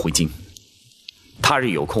启程回京。他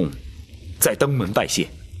日有空，再登门拜谢。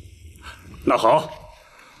那好，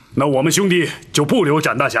那我们兄弟就不留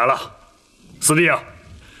展大侠了。四弟啊，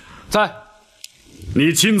在，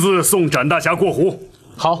你亲自送展大侠过湖。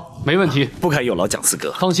好，没问题。不敢有劳蒋四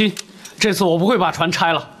哥。放心，这次我不会把船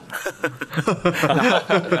拆了。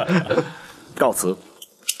告辞。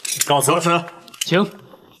告辞。请。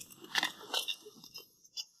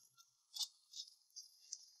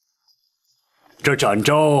这展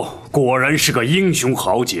昭果然是个英雄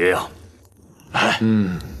豪杰呀！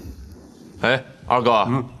哎，二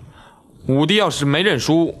哥，武帝要是没认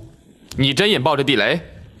输，你真引爆这地雷？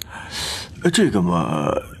这个嘛，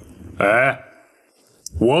哎，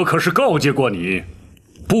我可是告诫过你，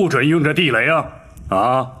不准用这地雷啊！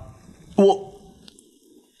啊，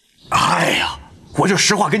哎呀，我就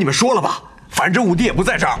实话跟你们说了吧，反正武帝也不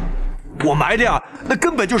在这儿，我埋的呀，那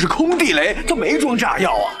根本就是空地雷，它没装炸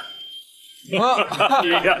药啊！你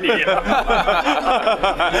呀！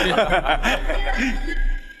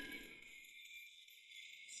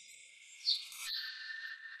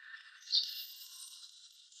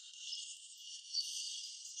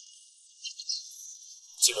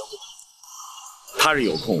他日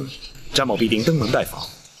有空，詹某必定登门拜访。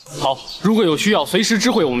好，如果有需要，随时知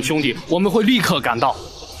会我们兄弟，我们会立刻赶到。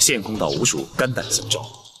献公道无属肝胆相照，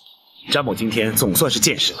詹某今天总算是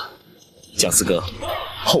见识了。蒋四哥，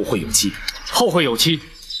后会有期。后会有期。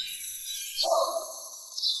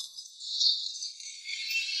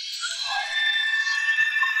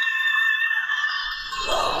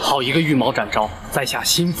好一个御毛展昭，在下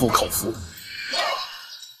心服口服。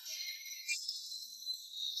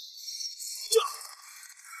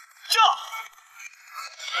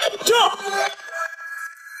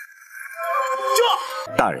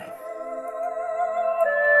大人，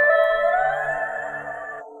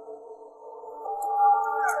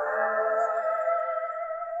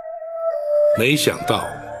没想到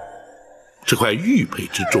这块玉佩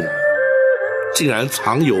之中，竟然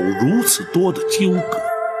藏有如此多的纠葛。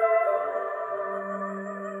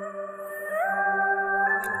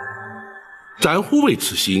展护卫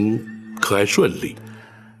此行可还顺利？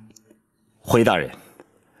回大人，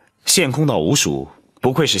献公道无属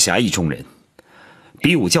不愧是侠义中人，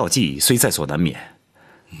比武较技虽在所难免，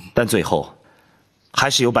但最后还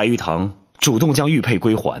是由白玉堂主动将玉佩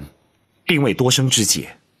归还，并未多生枝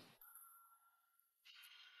节。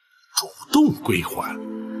主动归还？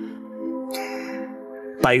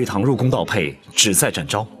白玉堂入宫盗佩，旨在展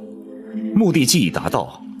昭，目的既已达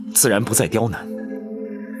到，自然不再刁难。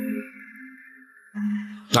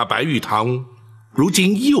那白玉堂如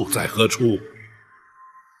今又在何处？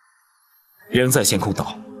仍在仙空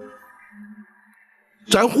岛。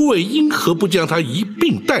展护卫因何不将他一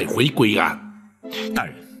并带回归安？大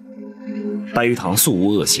人，白玉堂素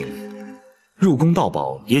无恶行，入宫盗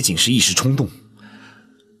宝也仅是一时冲动，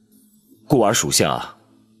故而属下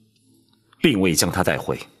并未将他带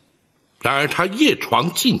回。然而他夜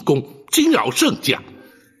闯进宫，惊扰圣驾，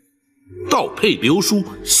盗佩流书，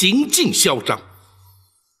行径嚣张。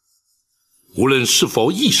无论是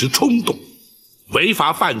否一时冲动，违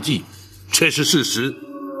法犯纪，却是事实。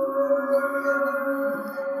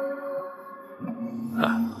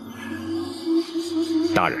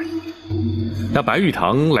大人，那白玉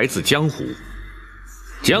堂来自江湖，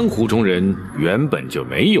江湖中人原本就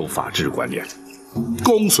没有法治观念。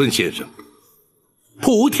公孙先生，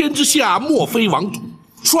普天之下莫非王土，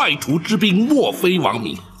率土之滨莫非王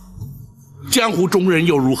民。江湖中人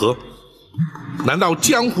又如何？难道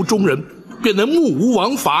江湖中人便能目无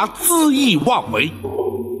王法，恣意妄为？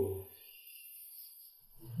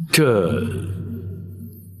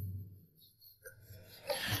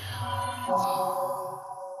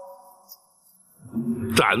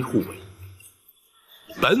展护卫，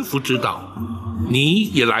本府知道你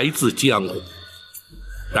也来自江湖，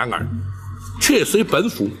然而却随本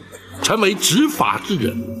府成为执法之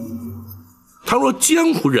人。倘若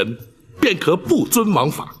江湖人便可不遵王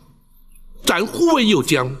法，展护卫又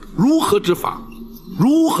将如何执法，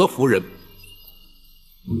如何服人？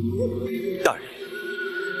大人，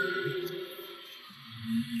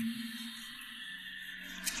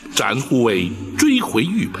展护卫追回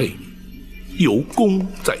玉佩，有功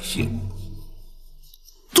在先，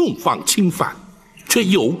纵放轻犯，却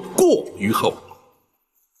有过于后。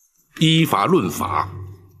依法论法，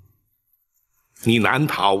你难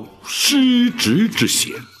逃失职之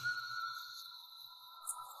嫌。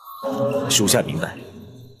属下明白。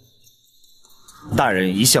大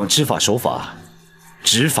人一向知法守法，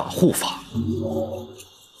执法护法，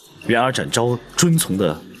然而展昭遵从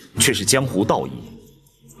的却是江湖道义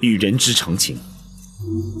与人之常情。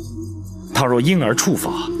倘若因而触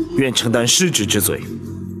法，愿承担失职之罪，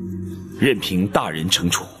任凭大人惩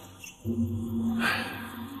处。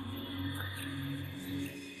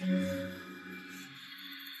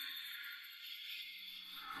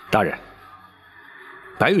大人，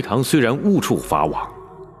白玉堂虽然误触法网，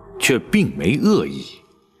却并没恶意，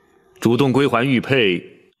主动归还玉佩，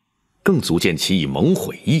更足见其以蒙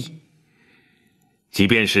悔意。即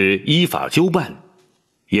便是依法纠办，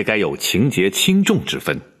也该有情节轻重之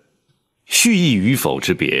分，蓄意与否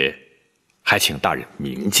之别，还请大人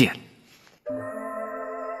明鉴。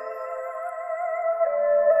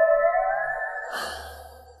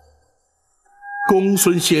公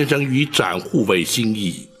孙先生与展护卫心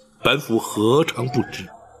意，本府何尝不知？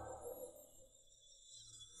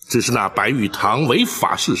只是那白玉堂违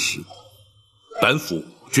法事实，本府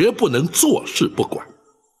绝不能坐视不管。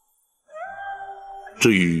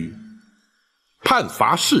至于判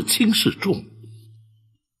罚是轻是重，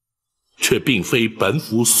却并非本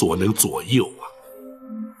府所能左右啊。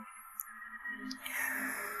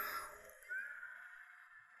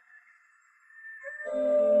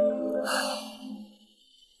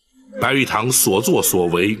白玉堂所作所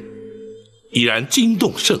为，已然惊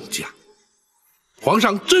动圣驾。皇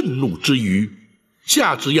上震怒之余，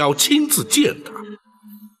下旨要亲自见他。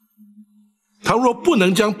倘若不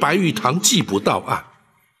能将白玉堂缉捕到案，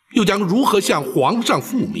又将如何向皇上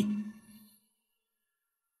复命？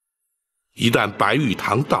一旦白玉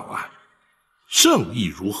堂到案，圣意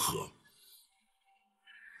如何，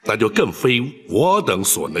那就更非我等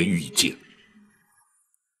所能预见。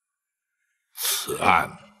此案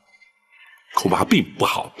恐怕并不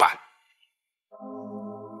好办。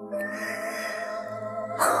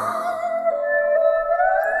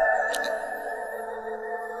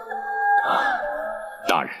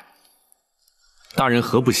大人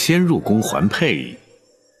何不先入宫还配，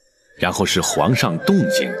然后视皇上动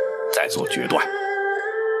静再做决断？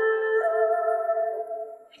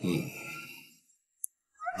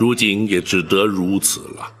如今也只得如此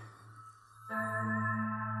了。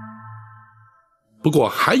不过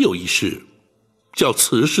还有一事，较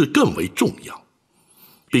此事更为重要，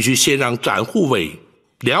必须先让展护卫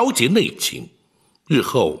了解内情，日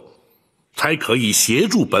后才可以协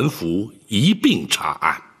助本府一并查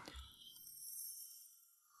案。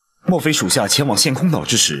莫非属下前往陷空岛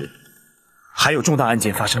之时，还有重大案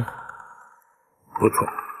件发生？不错，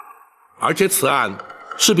而且此案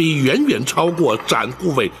势必远远超过展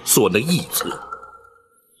护卫所能预测。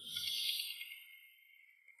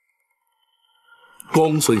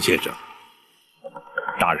公孙先生，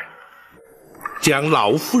大人，将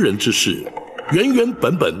老夫人之事原原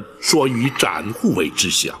本本说于展护卫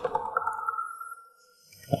知晓。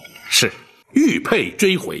是。玉佩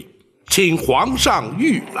追回，请皇上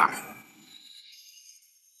御览。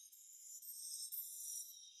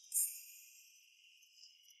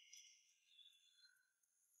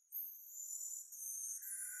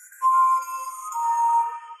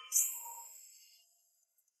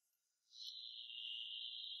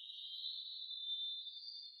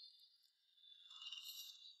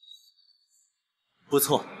不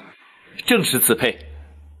错，正是此佩。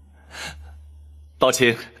抱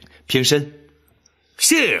请平身。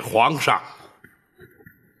谢皇上。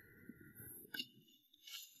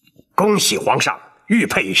恭喜皇上，玉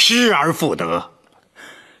佩失而复得。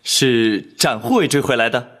是展护卫追回来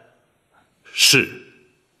的？是。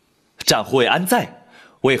展护卫安在？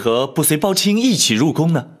为何不随包青一起入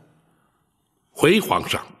宫呢？回皇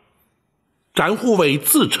上，展护卫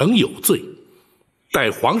自承有罪，待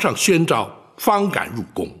皇上宣召，方敢入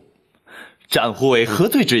宫。展护卫何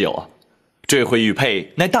罪之有啊？追回玉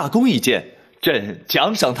佩乃大功一件，朕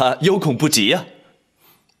奖赏他有恐不及啊。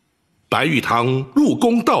白玉堂入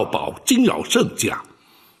宫盗宝，惊扰圣驾，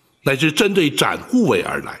乃是针对展护卫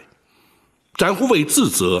而来。展护卫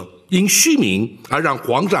自责，因虚名而让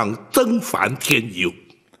皇上增烦添忧。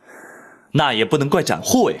那也不能怪展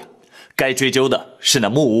护卫啊，该追究的是那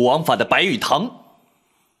目无王法的白玉堂。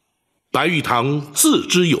白玉堂自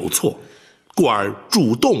知有错，故而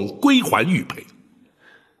主动归还玉佩。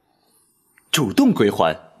主动归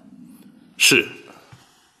还？是。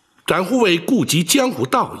展护卫顾及江湖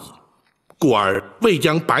道义，故而未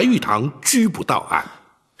将白玉堂拘捕到案。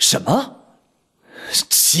什么？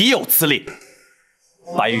岂有此理！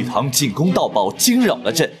白玉堂进宫盗宝，惊扰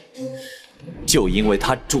了朕，就因为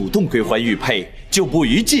他主动归还玉佩，就不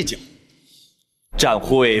予计较。展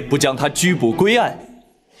护卫不将他拘捕归案，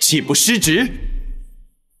岂不失职？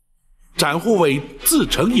展护卫自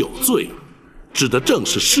承有罪，指的正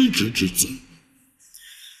是失职之罪。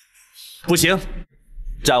不行，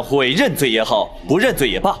展护卫认罪也好，不认罪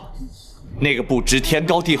也罢，那个不知天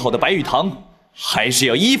高地厚的白玉堂，还是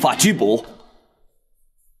要依法拘捕。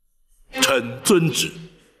臣遵旨。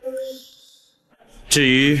至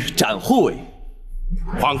于展护卫，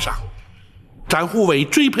皇上，展护卫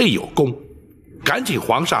追佩有功，赶请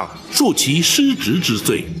皇上恕其失职之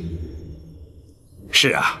罪。是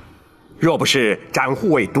啊，若不是展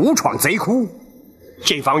护卫独闯贼窟，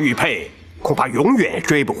这方玉佩恐怕永远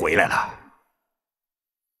追不回来了。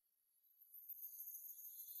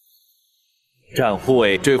展护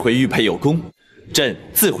卫追回玉佩有功，朕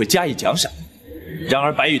自会加以奖赏。然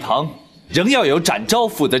而白玉堂仍要由展昭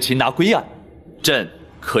负责擒拿归案，朕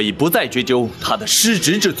可以不再追究他的失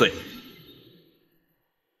职之罪。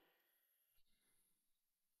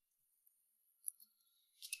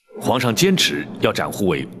皇上坚持要展护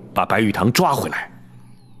卫把白玉堂抓回来。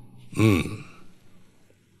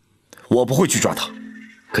我不会去抓他。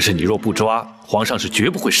可是你若不抓，皇上是绝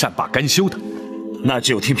不会善罢甘休的。那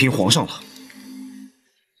只有听凭皇上了。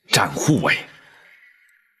展护卫，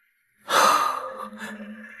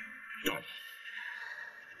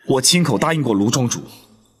我亲口答应过卢庄主，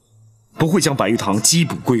不会将白玉堂缉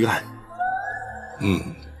捕归案。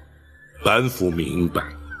本府明白。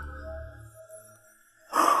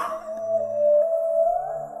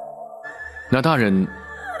那大人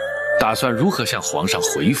打算如何向皇上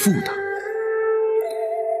回复呢？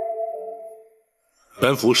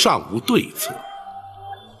本府尚无对策，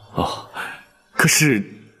哦，可是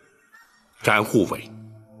展护卫，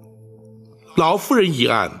老夫人一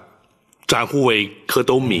案，展护卫可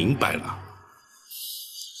都明白了。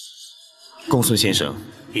公孙先生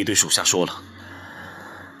已对属下说了，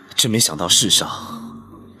真没想到世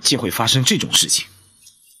上竟会发生这种事情。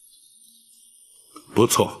不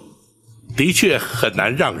错，的确很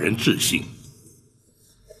难让人置信。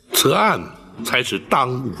此案才是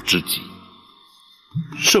当务之急。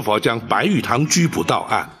是否将白玉堂拘捕到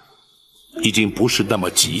案，已经不是那么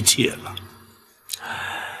急切了。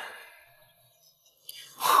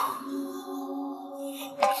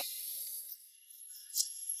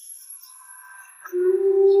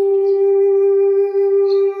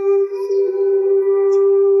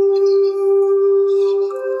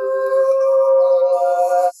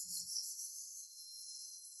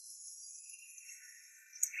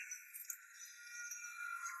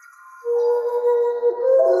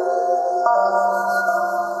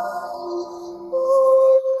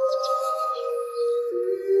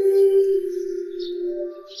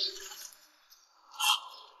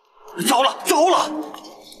糟了！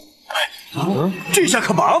这下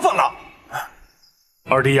可麻烦了。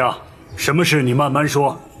二弟呀，什么事你慢慢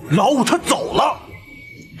说。老五他走了。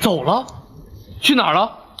走了？去哪儿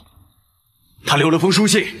了？他留了封书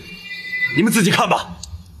信，你们自己看吧。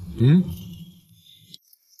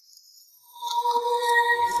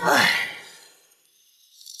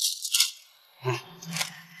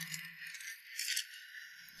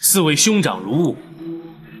四位兄长如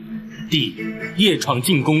晤，弟夜闯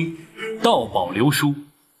进宫，盗宝留书，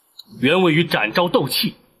原为与展昭斗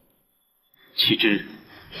气。岂知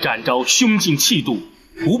展昭胸襟气度，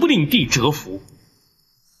无不令弟折服。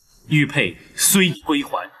玉佩虽已归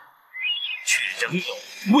还，却仍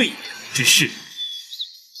有未了之事。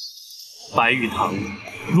白玉堂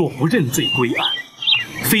若不认罪归案，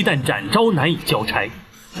非但展昭难以交差，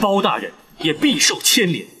包大人也必受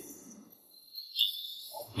牵连。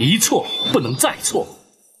一错不能再错，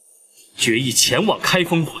决意前往开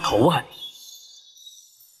封府投案。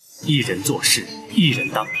一人做事一人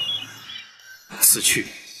当，此去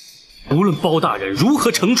无论包大人如何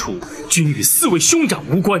惩处，均与四位兄长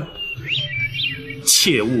无关。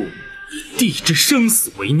切勿以弟之生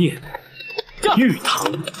死为念，玉堂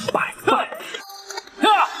百败。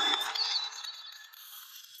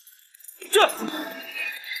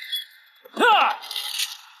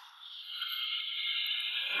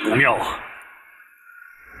不妙啊！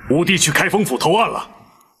五弟去开封府投案了。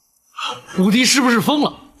五弟是不是疯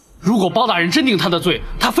了？如果包大人真定他的罪，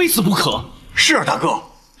他非死不可。是啊，大哥，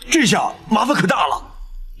这下麻烦可大了。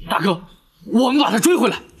大哥，我们把他追回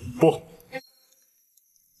来。不，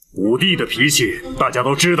五弟的脾气大家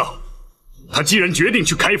都知道。他既然决定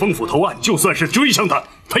去开封府投案，就算是追上他，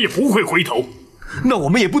他也不会回头。那我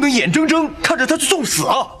们也不能眼睁睁看着他去送死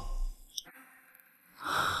啊！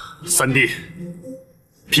三弟，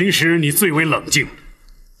平时你最为冷静，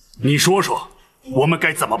你说说，我们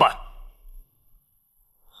该怎么办？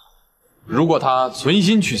如果他存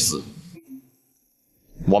心去死，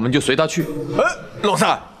我们就随他去。老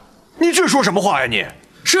三，你这说什么话呀你？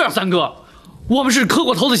是啊，三哥，我们是磕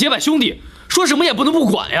过头的结拜兄弟，说什么也不能不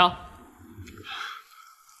管呀。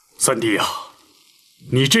三弟啊，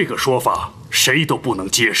你这个说法谁都不能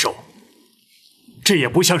接受，这也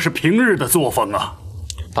不像是平日的作风啊。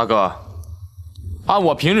大哥，按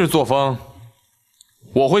我平日作风，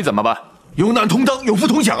我会怎么办？有难同当，有福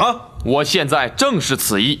同享啊！我现在正是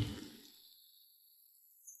此意。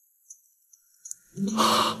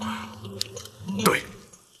对，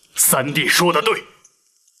三弟说的对，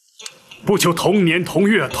不求同年同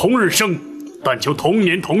月同日生，但求同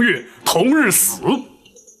年同月同日死。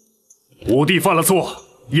五弟犯了错，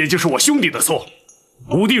也就是我兄弟的错。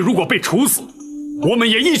五弟如果被处死，我们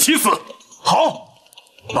也一起死。好，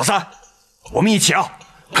老三，我们一起啊，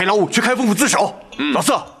陪老五去开封府自首。老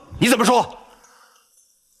四，你怎么说？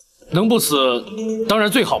能不死，当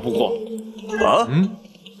然最好不过。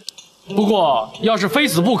不过要是非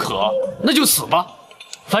死不可，那就死吧，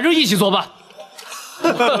反正一起作伴。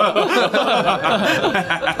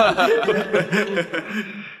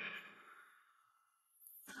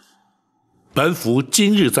本府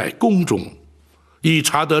今日在宫中，已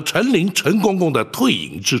查得陈琳陈公公的退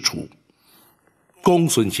隐之处。公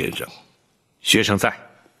孙先生，学生在。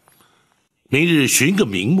明日寻个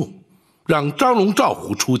名目，让张龙、赵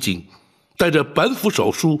虎出京，带着本府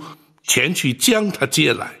手书前去将他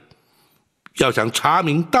接来。要想查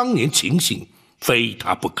明当年情形，非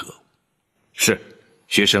他不可。是，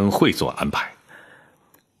学生会做安排。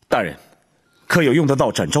大人，可有用得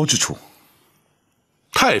到展昭之处？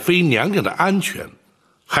太妃娘娘的安全，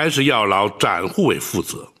还是要劳展护卫负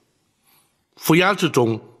责。府衙之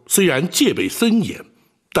中，虽然戒备森严，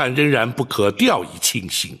但仍然不可掉以轻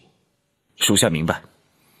心。属下明白。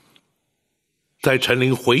在陈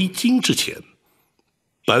琳回京之前，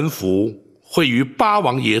本府会与八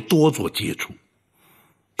王爷多做接触，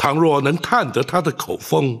倘若能探得他的口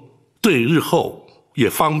风，对日后也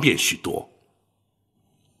方便许多。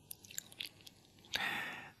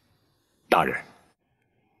大人，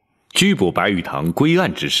拘捕白玉堂归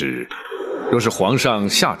案之事，若是皇上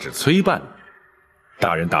下旨催办，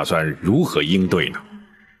大人打算如何应对呢？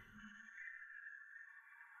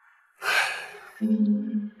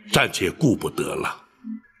暂且顾不得了。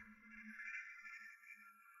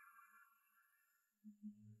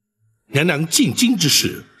娘娘进京之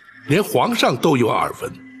事，连皇上都有耳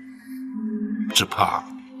闻，只怕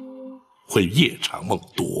会夜长梦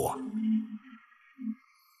多啊。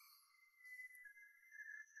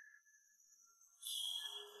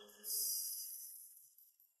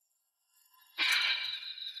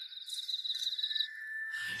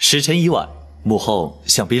时辰已晚，母后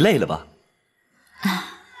想必累了吧？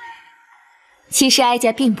其实哀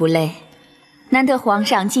家并不累，难得皇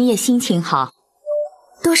上今夜心情好，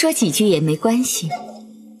多说几句也没关系。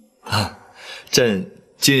朕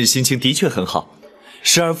今日心情的确很好，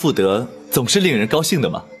失而复得总是令人高兴的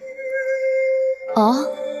嘛。哦，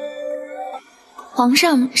皇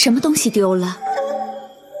上什么东西丢了？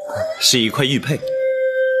是一块玉佩。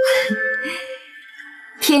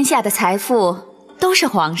天下的财富都是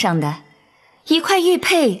皇上的，一块玉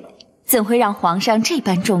佩怎会让皇上这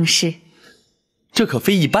般重视？这可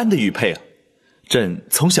非一般的玉佩啊！朕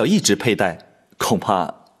从小一直佩戴，恐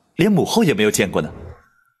怕连母后也没有见过呢。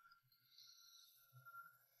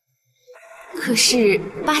可是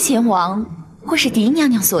八贤王或是狄娘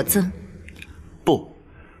娘所赠？不，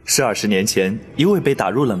是20年前一位被打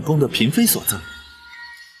入冷宫的嫔妃所赠。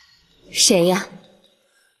谁呀？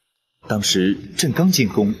当时朕刚进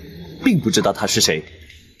宫，并不知道她是谁，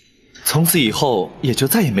从此以后也就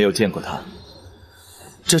再也没有见过她。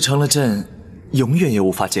这成了朕永远也无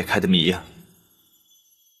法解开的谜呀。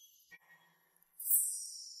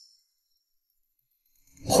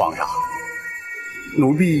皇上，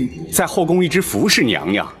奴婢在后宫一直服侍娘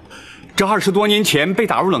娘，这20多年前被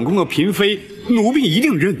打入冷宫的嫔妃，奴婢一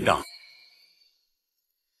定认得。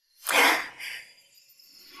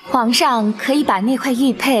皇上可以把那块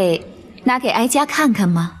玉佩拿给哀家看看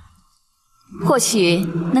吗？或许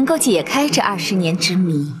能够解开这20年之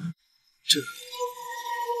谜。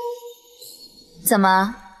怎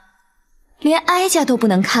么，连哀家都不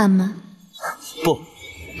能看吗？不，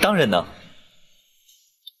当然能。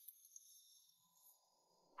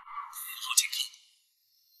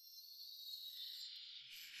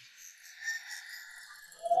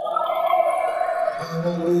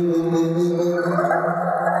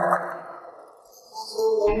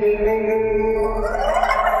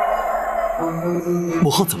母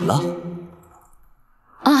后怎么了？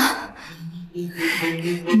啊，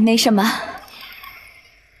没什么。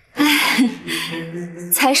哎，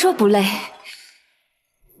才说不累，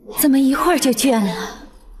怎么一会儿就倦了？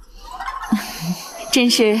真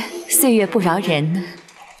是岁月不饶人呢。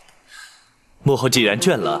母后既然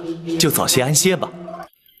倦了，就早些安歇吧。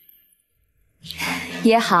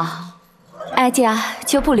也好，哀家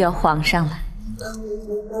就不留皇上了。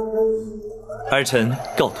儿臣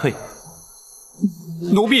告退。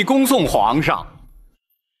奴婢恭送皇上。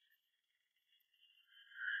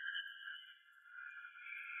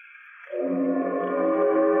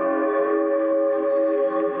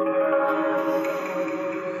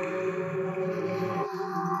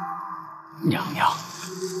娘娘，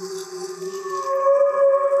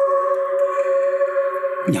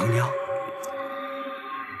娘娘，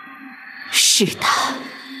是他，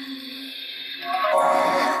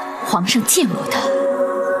皇上见过他。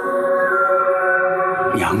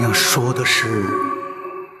娘娘说的是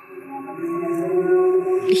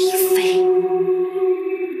李妃。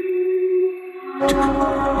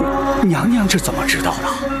娘娘这怎么知道的？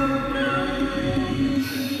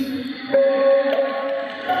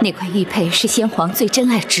那块玉佩是先皇最珍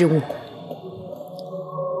爱之物，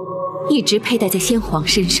一直佩戴在先皇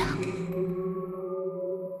身上，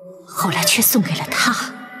后来却送给了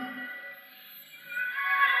他。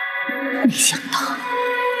没想到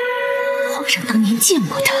皇上当年见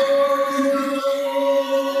过他。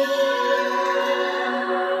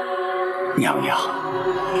娘娘，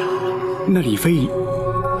那李妃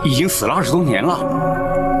已经死了20多年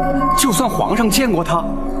了，就算皇上见过她，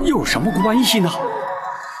又有什么关系呢？娘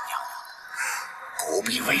娘，不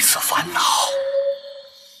必为此烦恼。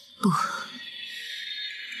不，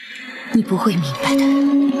你不会明白的。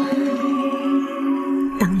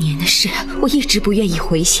当年的事，我一直不愿意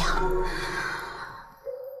回想。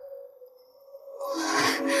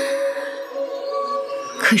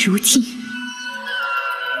可如今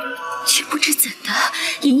却不知怎的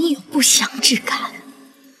隐隐有不祥之感。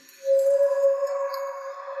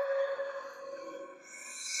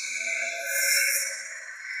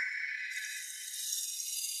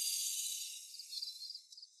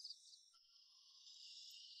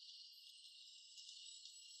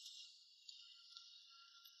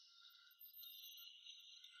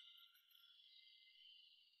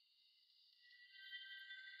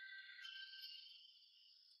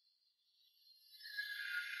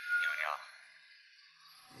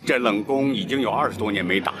这冷宫已经有20多年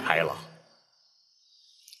没打开了。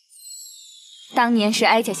当年是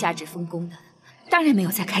哀家下旨封宫的，当然没有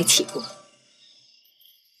再开启过。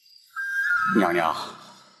娘娘，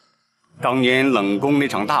当年冷宫那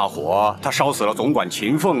场大火，他烧死了总管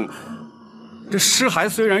秦凤。这尸骸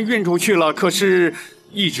虽然运出去了，可是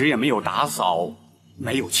一直也没有打扫，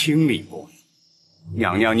没有清理过。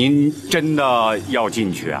娘娘，您真的要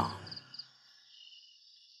进去啊？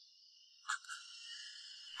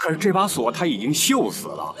可是这把锁它已经锈死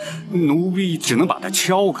了，奴婢只能把它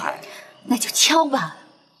敲开。那就敲吧。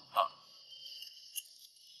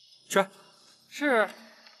去。是。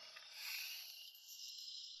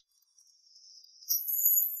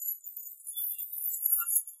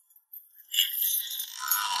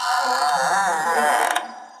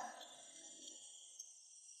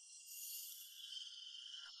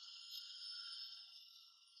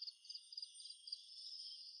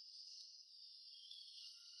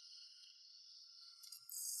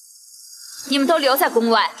你们都留在宫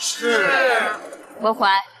外。是。文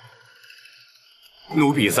怀，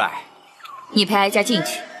奴婢在。你陪哀家进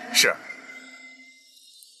去。是。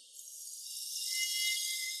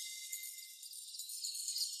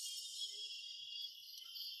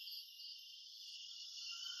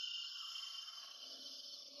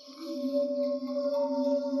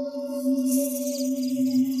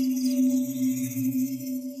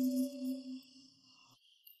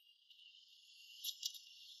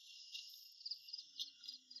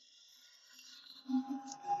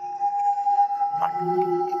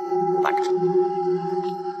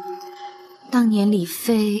当年李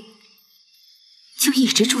妃就一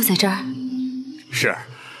直住在这儿？是，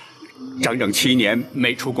整整7年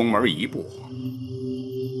没出宫门一步。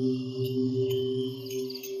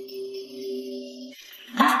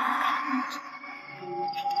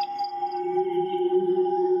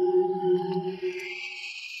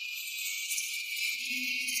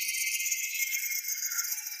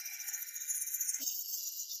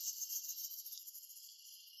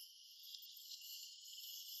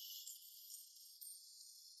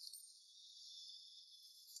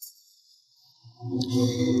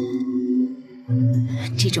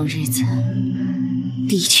这种日子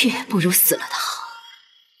的确不如死了的好。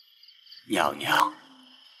娘娘，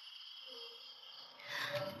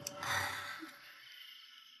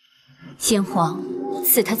先皇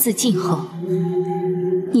赐他自尽后，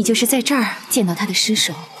你就是在这儿见到他的尸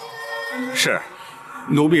首。是，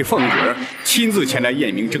奴婢奉旨亲自前来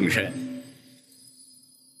验明正身。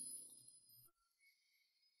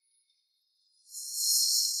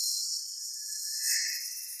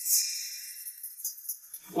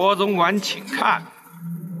郭总管，请看。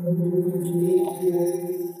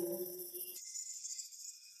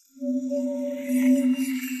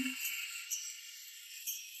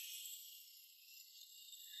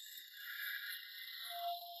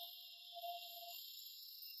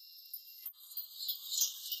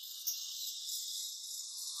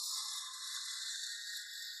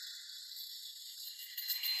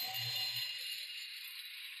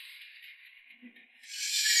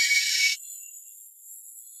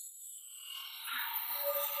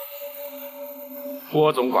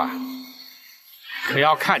郭总管，可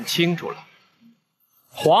要看清楚了，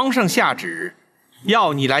皇上下旨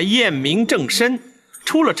要你来验明正身，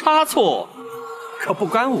出了差错，可不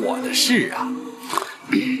干我的事啊！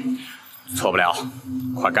错不了，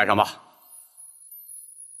快盖上吧。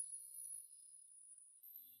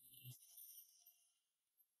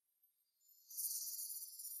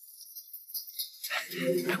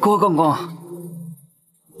郭公公，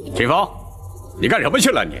秦风，你干什么去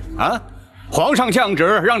了你啊？皇上降旨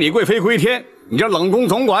让你贵妃归天，你这冷宫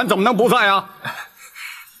总管怎么能不在啊？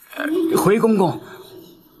回公公，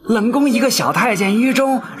冷宫一个小太监于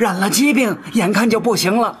中染了疾病，眼看就不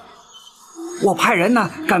行了。我派人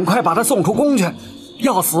呢，赶快把他送出宫去，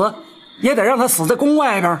要死也得让他死在宫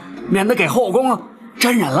外边，免得给后宫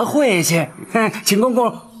沾染了晦气。请公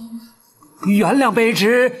公原谅卑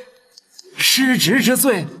职失职之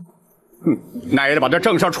罪。那也得把这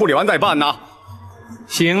正事处理完再办呐。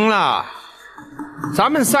行了。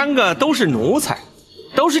咱们3个都是奴才，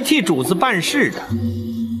都是替主子办事的。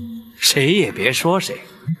谁也别说谁。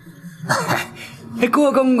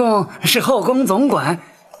郭公公是后宫总管，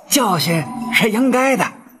教训是应该的。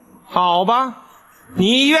好吧，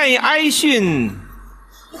你愿意挨训，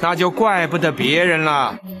那就怪不得别人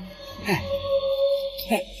了。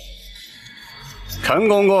陈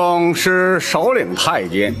公公是首领太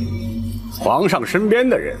监，皇上身边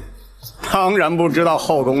的人，当然不知道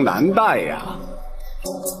后宫难带呀。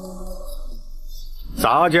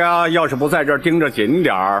咱家要是不在这儿盯着紧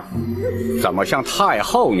点儿，怎么向太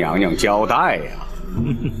后娘娘交代呀？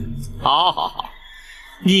好好好，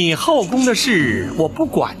你后宫的事我不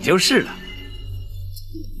管就是了。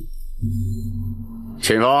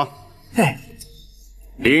秦风，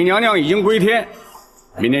李娘娘已经归天，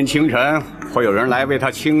明天清晨会有人来为她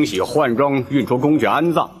清洗换装，运出宫去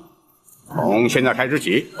安葬。从现在开始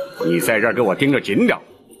起，你在这儿给我盯着紧点，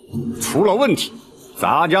出了问题，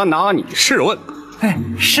咱家拿你试问。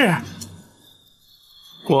是。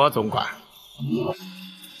郭总管，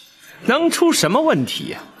能出什么问题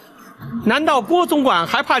呀？难道郭总管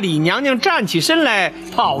还怕李娘娘站起身来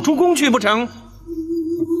跑出宫去不成？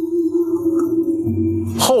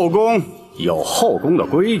后宫有后宫的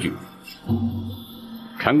规矩，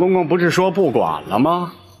陈公公不是说不管了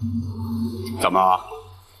吗？怎么，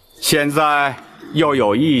现在又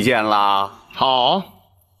有意见啦？好，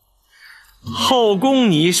后宫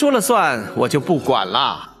你说了算，我就不管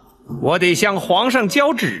了，我得向皇上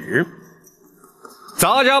交旨。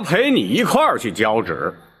咱家陪你一块儿去交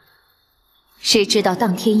旨。谁知道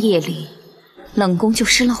当天夜里，冷宫就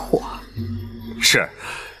失了火。是，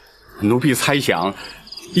奴婢猜想，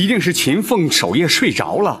一定是秦凤守夜睡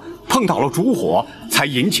着了，碰到了烛火，才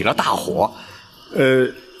引起了大火。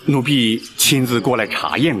奴婢亲自过来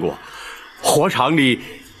查验过，火场里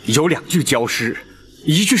有2具焦尸，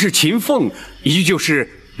一具是秦凤，一具就是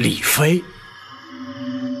李妃。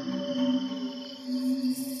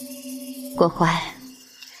国怀，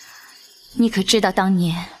你可知道当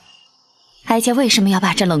年哀家为什么要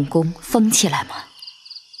把这冷宫封起来吗？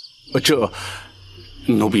这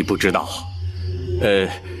奴婢不知道，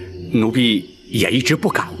奴婢也一直不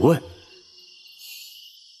敢问。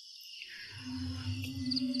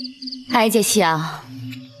哀家想，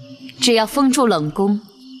只要封住冷宫，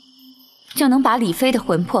就能把李妃的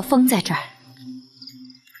魂魄封在这儿，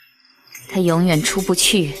她永远出不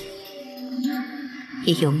去，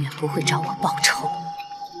也永远不会找我报仇。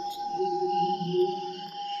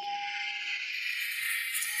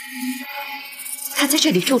她在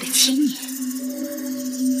这里住了7年，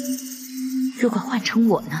如果换成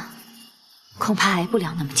我呢，恐怕挨不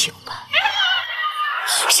了那么久吧。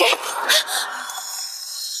谁？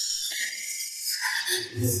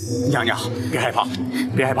娘娘，别害怕，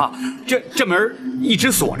别害怕，这门一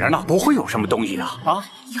直锁着呢，不会有什么东西的啊。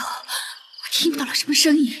有，我听到了什么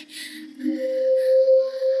声音？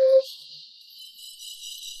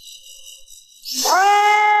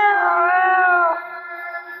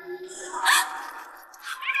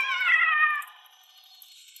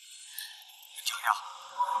娘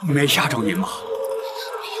娘，没吓着您吗？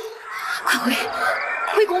快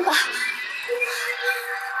回宫吧。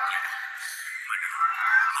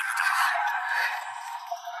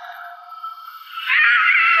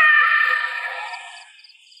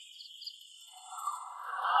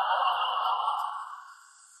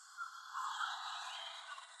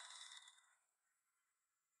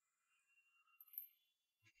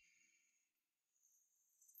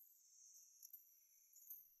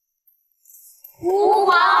吾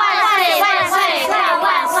皇万岁万岁万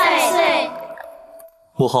万岁！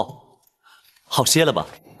母后，好些了吧？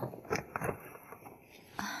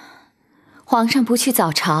皇上不去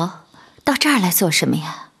早朝，到这儿来做什么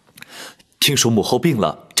呀？听说母后病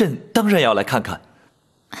了，朕当然要来看看。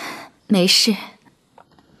没事，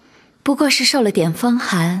不过是受了点风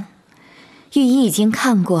寒，御医已经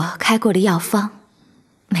看过，开过了药方，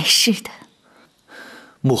没事的。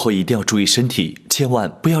母后一定要注意身体，千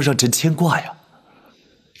万不要让朕牵挂呀。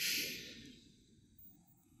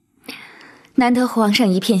难得皇上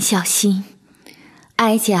一片孝心，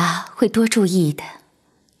哀家会多注意的。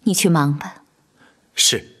你去忙吧。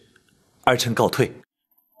是，儿臣告退。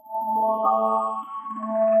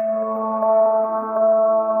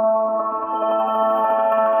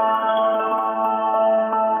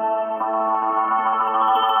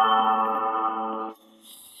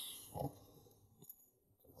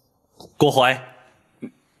郭淮，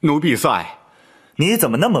奴婢在。你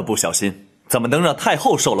怎么那么不小心？怎么能让太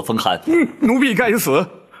后受了风寒？奴婢该死。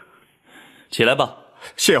起来吧。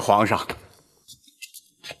谢皇上。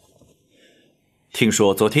听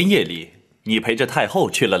说昨天夜里你陪着太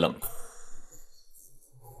后去了冷宫。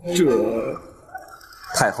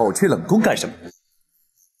太后去冷宫干什么？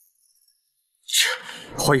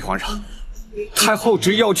回皇上，太后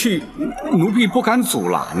只要去，奴婢不敢阻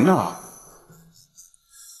拦呐。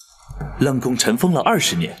冷宫尘封了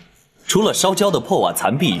20年，除了烧焦的破瓦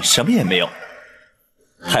残壁，什么也没有。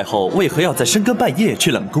太后为何要在深更半夜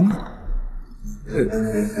去冷宫呢？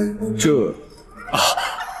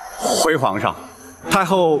回皇上，太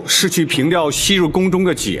后是去凭吊吸入宫中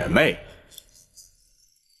的姐妹。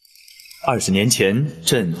20年前，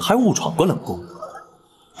朕还误闯过冷宫，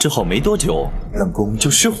之后没多久，冷宫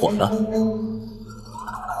就失火了。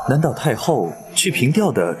难道太后去凭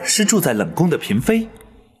吊的是住在冷宫的嫔妃？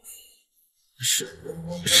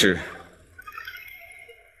是。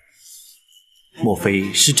莫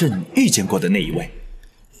非是朕遇见过的那一位？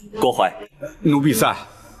郭槐，奴婢在。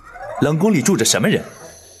冷宫里住着什么人？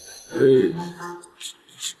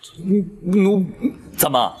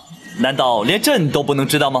怎么？难道连朕都不能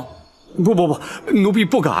知道吗？不，奴婢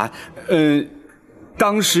不敢。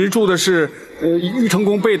当时住的是玉成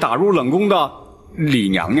宫被打入冷宫的李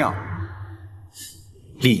娘娘。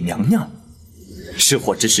李娘娘，失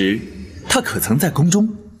火之时，她可曾在宫中？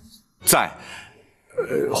在。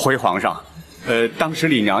回皇上，当时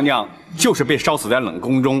李娘娘就是被烧死在冷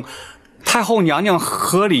宫中，太后娘娘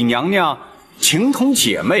和李娘娘情同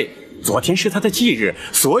姐妹，昨天是她的忌日，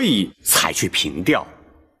所以才去凭吊。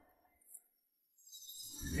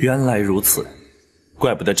原来如此，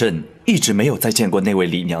怪不得朕一直没有再见过那位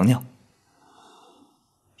李娘娘。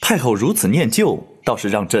太后如此念旧，倒是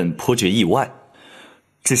让朕颇觉意外。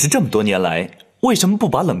只是这么多年来，为什么不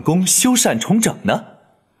把冷宫修缮重整呢？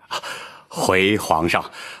回皇上，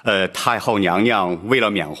太后娘娘为了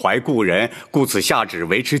缅怀故人，故此下旨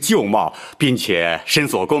维持旧貌，并且深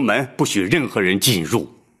锁宫门，不许任何人进入。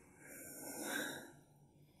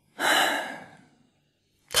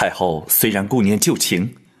太后虽然顾念旧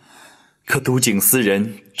情，可睹景思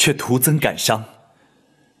人，却徒增感伤。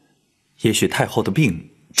也许太后的病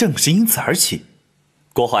正是因此而起。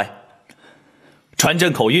郭槐，传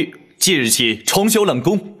朕口谕，即日起重修冷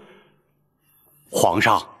宫。皇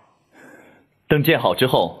上。等建好之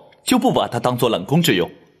后，就不把它当作冷宫之用。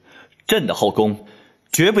朕的后宫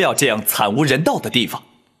绝不要这样惨无人道的地方。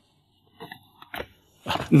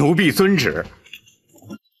奴婢遵旨。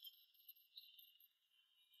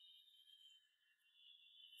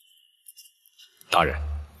大人，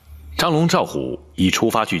张龙、赵虎已出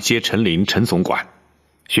发去接陈琳、陈总管，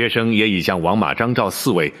学生也已向王马、张赵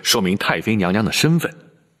4位说明太妃娘娘的身份，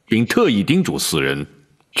并特意叮嘱4人，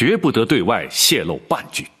绝不得对外泄露半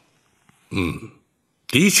句。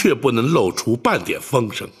的确不能露出半点风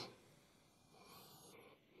声。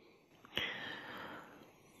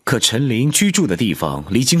可陈琳居住的地方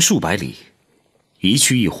离京数百里，一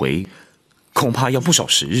去一回，恐怕要不少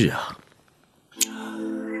时日啊。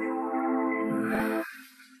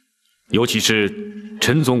尤其是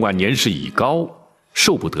陈总管年事已高，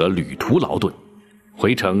受不得旅途劳顿，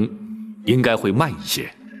回程应该会慢一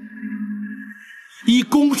些。依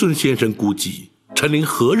公孙先生估计，陈琳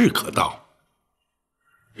何日可到？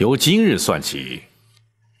由今日算起，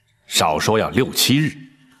少说要6、7日。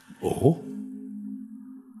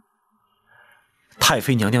太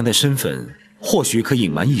妃娘娘的身份或许可隐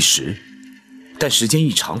瞒一时，但时间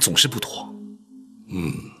一长总是不妥。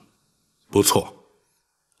不错，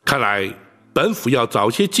看来本府要早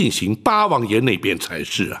些进行八王爷那边才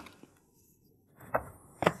是啊。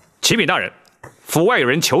启禀大人，府外有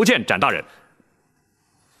人求见展大人。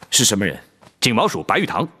是什么人？锦毛鼠白玉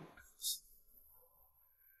堂。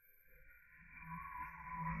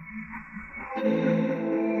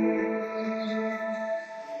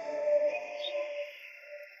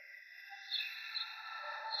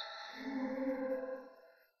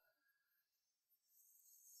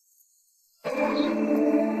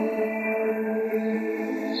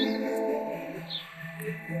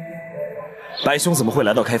白兄怎么会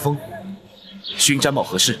来到开封？寻展宝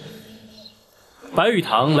何事？白玉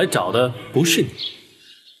堂来找的不是你，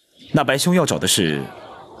那白兄要找的是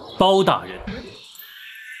包大人。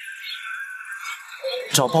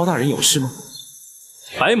找包大人有事吗？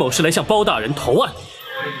白某是来向包大人投案。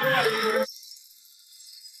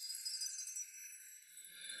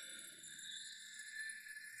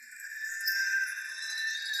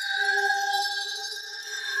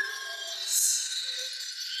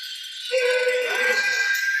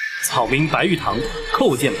草民白玉堂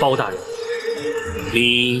叩见包大人。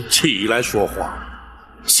你起来说话。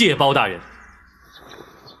谢包大人。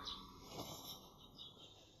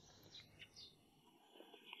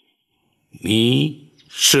你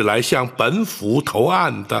是来向本府投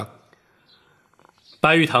案的？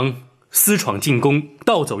白玉堂私闯进宫，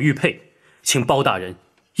盗走玉佩，请包大人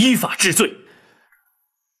依法治罪。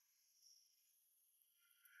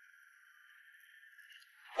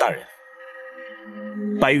大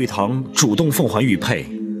人，白玉堂主动奉还玉佩，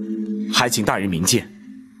还请大人明鉴。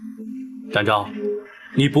展昭，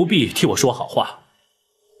你不必替我说好话。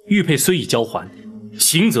玉佩虽已交还，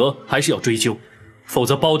刑责还是要追究，否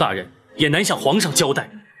则包大人也难向皇上交代。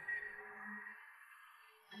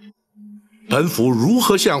本府如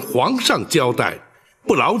何向皇上交代，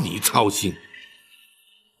不劳你操心。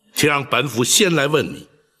且让本府先来问你，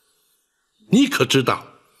你可知道，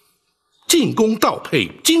进宫盗佩，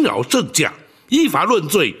惊扰圣驾，依法论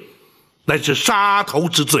罪，乃是杀头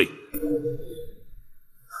之罪。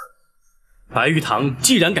白玉堂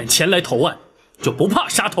既然敢前来投案，就不怕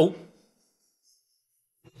杀头。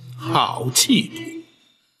好气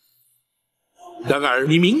度！然而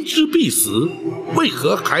你明知必死，为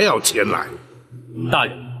何还要前来？大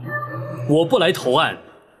人，我不来投案，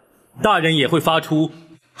大人也会发出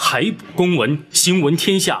海捕公文，新闻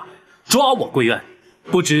天下，抓我归案，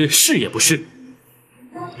不知是也不是？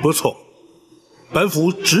不错，本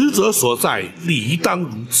府职责所在，理当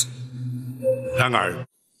如此。然而，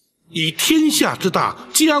以天下之大，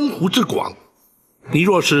江湖之广，你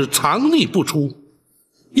若是藏匿不出，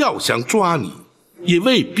要想抓你，也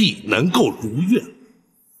未必能够如愿。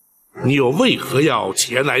你又为何要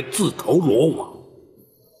前来自投罗网？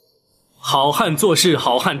好汉做事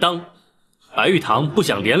好汉当，白玉堂不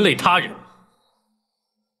想连累他人。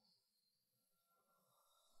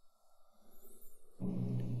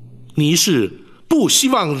你是不希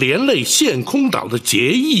望连累陷空岛的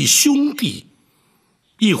结义兄弟，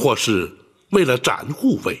亦或是为了展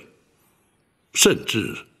护卫，甚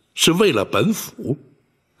至是为了本府？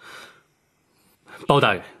包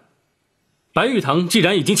大人，白玉堂既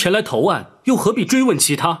然已经前来投案，又何必追问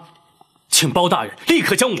其他？请包大人立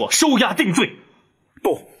刻将我收押定罪。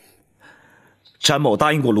不，詹某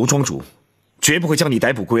答应过卢庄主，绝不会将你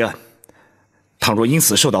逮捕归案。倘若因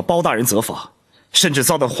此受到包大人责罚，甚至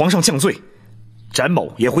遭到皇上降罪，詹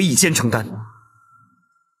某也会一肩承担。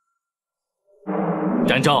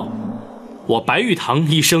展昭，我白玉堂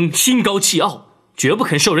一生心高气傲，绝不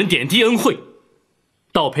肯受人点滴恩惠。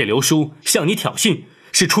盗佩流书向你挑衅，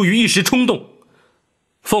是出于一时冲动；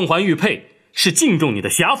奉还玉佩是敬重你的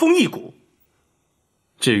侠风义骨。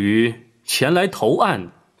至于前来投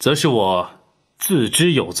案，则是我自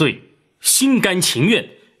知有罪，心甘情愿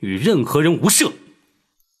与任何人无涉。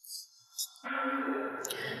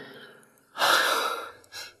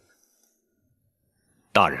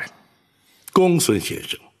大人，公孙先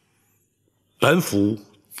生，本府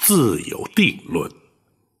自有定论。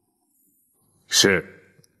是。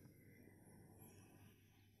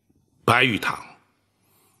白玉堂，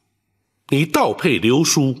你盗佩流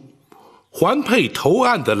书，还佩投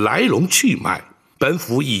案的来龙去脉，本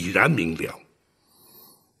府已然明了。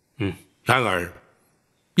然而，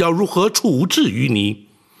要如何处置于你，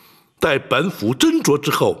待本府斟酌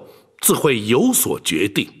之后，自会有所决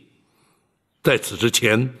定。在此之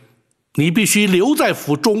前，你必须留在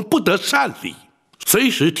府中，不得擅离，随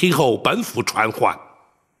时听候本府传唤。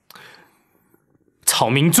草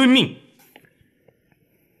民遵命。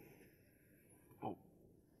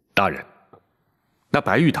大人，那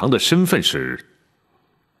白玉堂的身份是？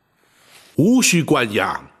无需关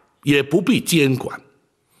押，也不必监管。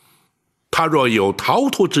他若有逃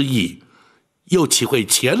脱之意，又岂会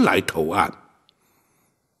前来投案？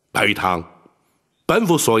白玉堂，本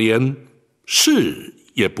府所言是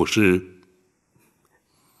也不是？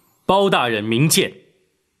包大人明鉴。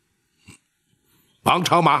王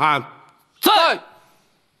朝马汉在，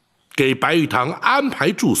给白玉堂安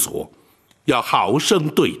排住所，要好生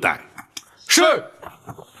对待。是，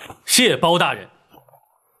谢包大人。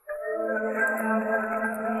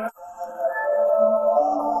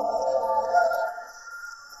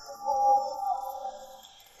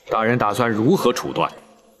大人打算如何处断？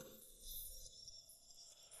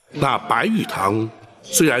那白玉堂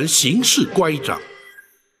虽然行事乖张，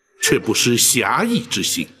却不失侠义之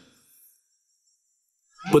心，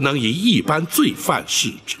不能以一般罪犯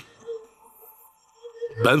视之。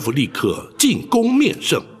本府立刻进宫面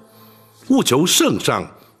圣，务求圣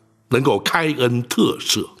上能够开恩特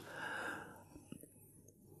赦。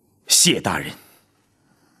谢大人。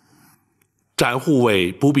展护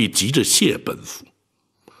卫不必急着谢本府，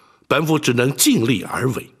本府只能尽力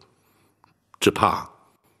而为，只怕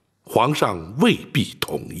皇上未必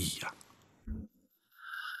同意呀。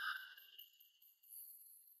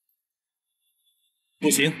不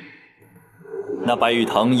行，那白玉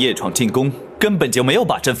堂夜闯进宫，根本就没有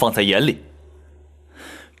把朕放在眼里。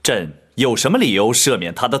朕有什么理由赦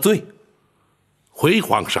免他的罪？回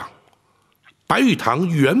皇上，白玉堂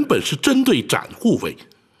原本是针对展护卫，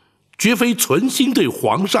绝非存心对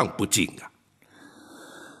皇上不敬啊。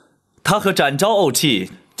他和展昭怄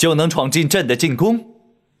气，就能闯进朕的禁宫，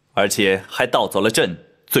而且还盗走了朕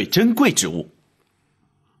最珍贵之物。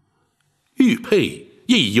玉佩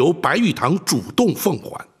也已由白玉堂主动奉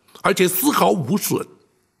还，而且丝毫无损。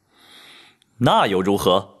那又如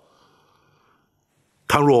何？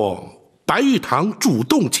倘若白玉堂主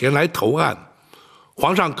动前来投案，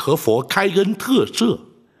皇上可否开恩特赦？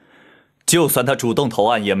就算他主动投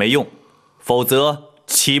案也没用，否则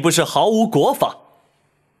岂不是毫无国法？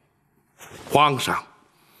皇上，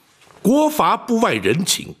国法不外人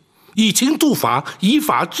情，以情度法，以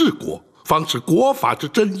法治国，方是国法之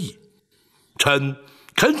真意。臣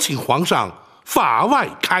恳请皇上法外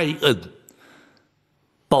开恩。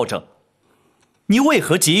暴政，你为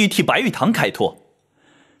何急于替白玉堂开脱？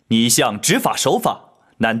你一向执法守法，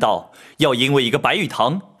难道要因为一个白玉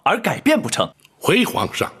堂而改变不成？回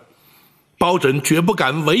皇上，包拯绝不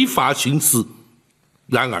敢违法徇私。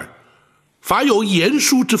然而，法有严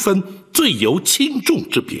疏之分，罪有轻重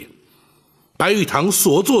之别。白玉堂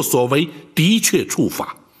所作所为的确触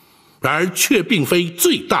法，然而却并非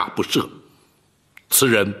罪大不赦。此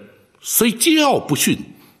人虽桀骜不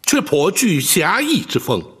驯，却颇具侠义之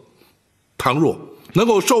风。倘若能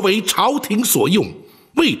够收为朝廷所用，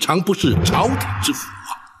未尝不是朝廷之福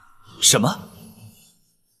啊！什么？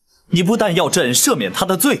你不但要朕赦免他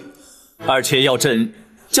的罪，而且要朕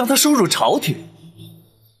将他收入朝廷？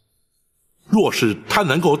若是他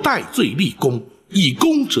能够戴罪立功，以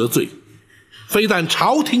功折罪，非但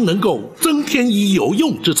朝廷能够增添以有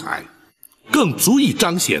用之才，更足以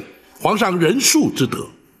彰显皇上仁恕之德。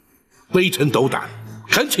微臣斗胆，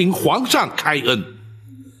恳请皇上开恩。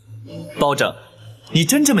包拯，你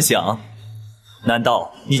真这么想？难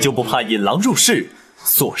道你就不怕引狼入室，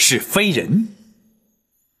所事非人？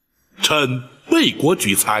臣为国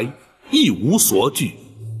举才，一无所惧。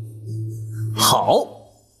好，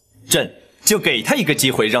朕就给他一个机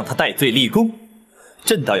会，让他戴罪立功。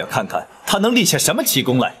朕倒要看看他能立下什么奇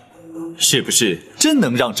功来，是不是真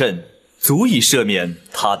能让朕足以赦免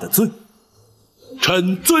他的罪？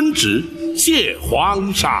臣遵旨，谢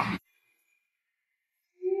皇上。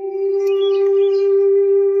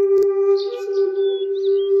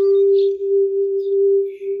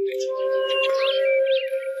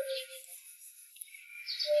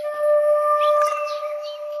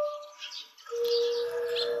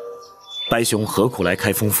白兄何苦来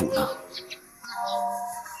开封府呢？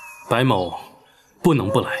白某不能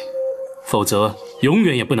不来，否则永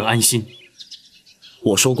远也不能安心。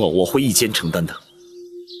我说过我会一肩承担的。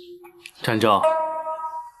展昭，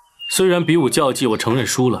虽然比武较技我承认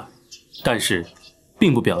输了，但是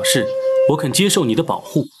并不表示我肯接受你的保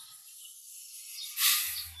护。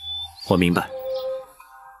我明白。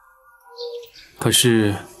可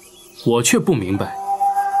是我却不明白，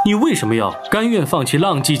你为什么要甘愿放弃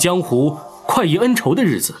浪迹江湖、快意恩仇的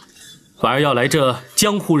日子，反而要来这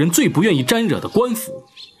江湖人最不愿意沾惹的官府？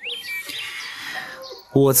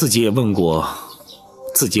我自己也问过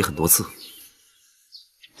自己很多次，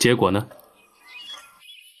结果呢？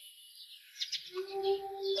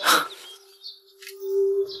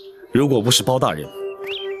如果不是包大人，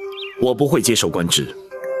我不会接受官职。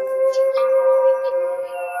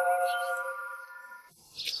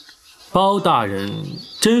包大人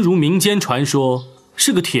真如民间传说，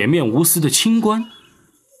是个铁面无私的清官？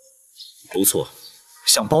不错，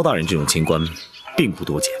像包大人这种清官并不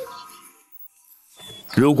多见。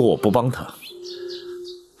如果我不帮他，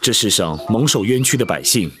这世上蒙受冤屈的百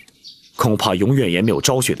姓，恐怕永远也没有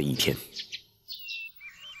昭雪的一天。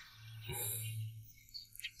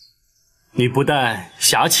你不但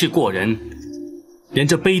侠气过人，连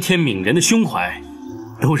这悲天悯人的胸怀，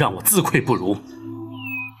都让我自愧不如。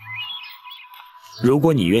如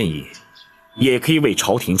果你愿意，也可以为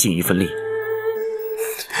朝廷尽一份力。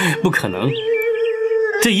不可能，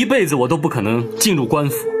这一辈子我都不可能进入官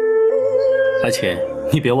府。而且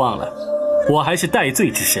你别忘了，我还是戴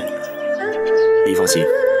罪之身。你放心，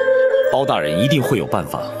包大人一定会有办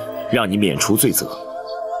法让你免除罪责。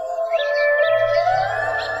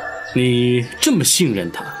你这么信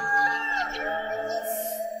任他？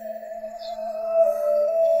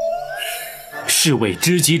士为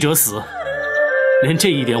知己者死，连这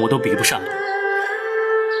一点我都比不上你，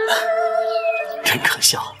真可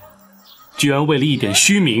笑！居然为了一点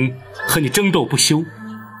虚名和你争斗不休，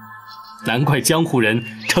难怪江湖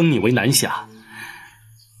人称你为南侠。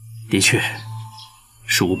的确，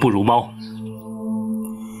鼠不如猫。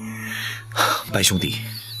白兄弟，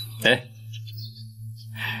哎，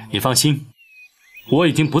你放心，我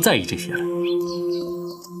已经不在意这些了。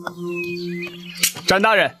展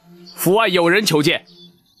大人，府外有人求见。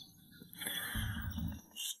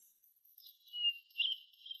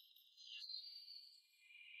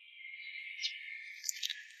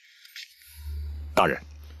大人，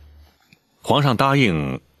皇上答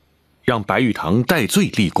应让白玉堂戴罪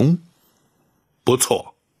立功。不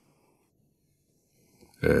错。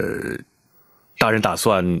大人打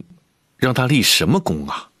算让他立什么功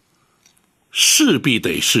啊？势必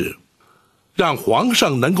得是让皇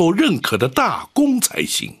上能够认可的大功才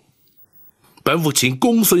行。本府请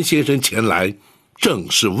公孙先生前来，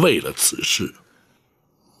正是为了此事。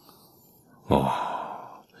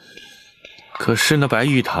可是那白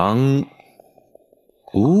玉堂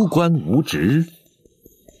无官无职，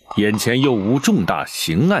眼前又无重大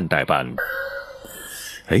刑案待办。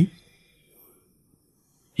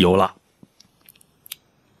有了。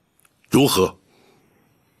如何？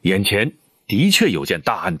眼前的确有件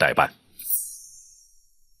大案待办，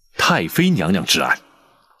太妃娘娘之案。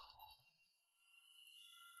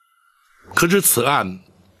可是此案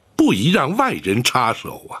不宜让外人插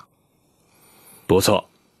手啊。不错，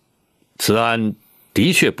此案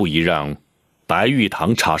的确不宜让白玉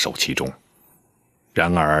堂插手其中。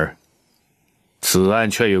然而，此案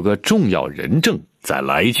却有个重要人证在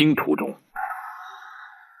来京途中。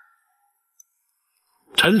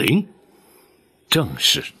陈琳，正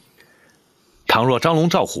是。倘若张龙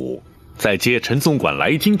赵虎在接陈总管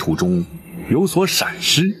来京途中有所闪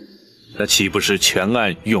失，那岂不是全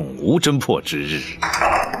案永无侦破之日？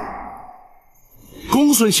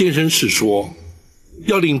公孙先生是说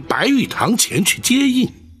要令白玉堂前去接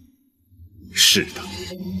应？是的，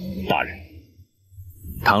大人。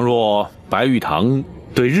倘若白玉堂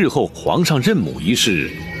对日后皇上认母一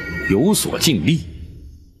事有所尽力，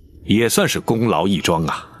也算是功劳一桩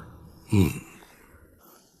啊。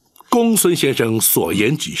公孙先生所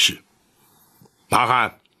言极是。马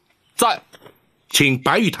汉在，请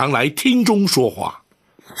白玉堂来厅中说话。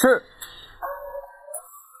是。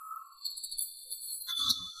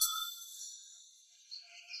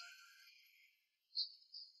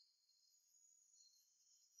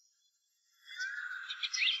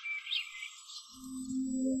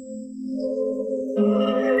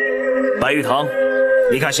白玉堂，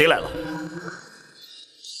你看谁来了？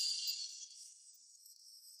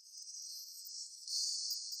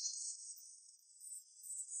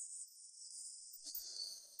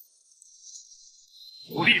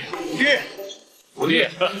五弟，爹，五弟，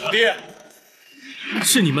爹，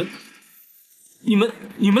是你们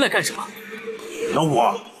来干什么？老五，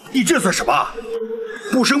你这算什么？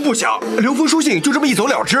不声不响，刘封书信就这么一走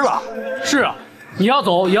了之了。是啊，你要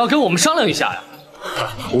走也要跟我们商量一下呀。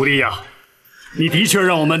五弟呀，你的确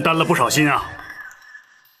让我们担了不少心啊。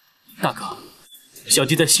大哥，小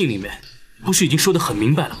弟在信里面不是已经说得很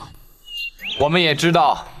明白了吗？我们也知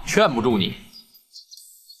道，劝不住你。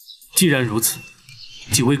既然如此，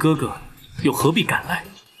几位哥哥又何必赶来？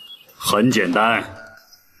很简单，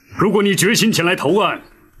如果你决心前来投案，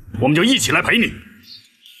我们就一起来陪你。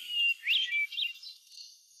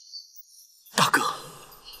大哥，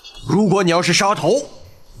如果你要是杀头，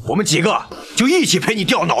我们几个就一起陪你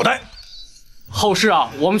掉脑袋。后事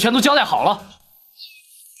啊，我们全都交代好了。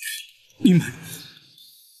你们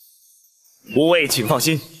五位请放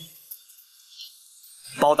心，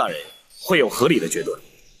包大人会有合理的决断，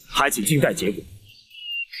还请静待结果。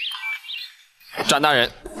展大人，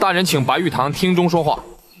大人请白玉堂厅中说话。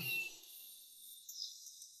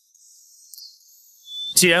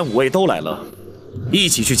既然五位都来了，一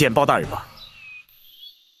起去见包大人吧。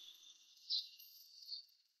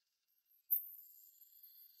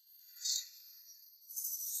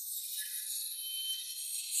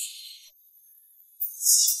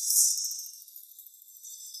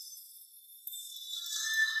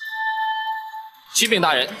启禀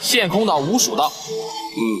大人，献空岛吴蜀道。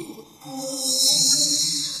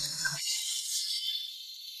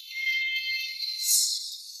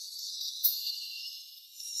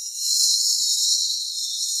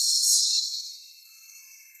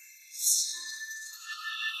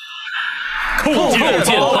叩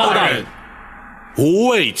见包大人。五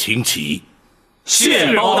位请起。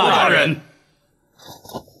谢包大人。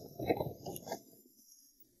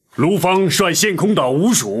卢方率献空岛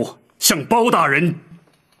吴蜀向包大人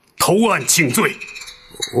投案请罪。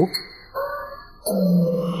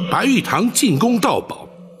白玉堂进宫盗宝，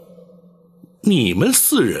你们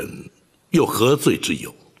四人有何罪之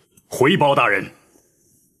有？回包大人，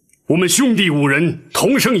我们兄弟五人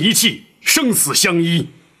同生一气，生死相依。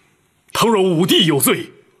倘若五弟有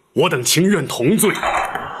罪，我等情愿同罪。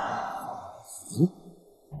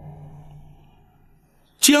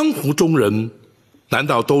江湖中人难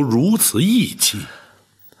道都如此义气？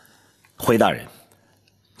回大人，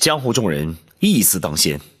江湖中人义字当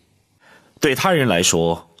先，对他人来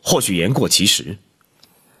说或许言过其实，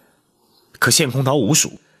可献空岛吴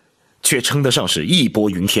蜀却称得上是义薄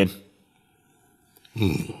云天。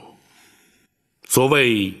所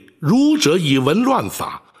谓儒者以文乱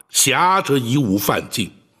法，侠者以武犯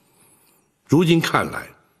禁，如今看来，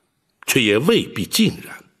却也未必尽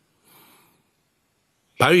然。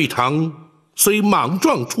白玉堂虽莽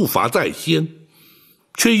撞处罚在先，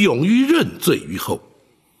却勇于认罪于后。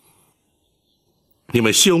你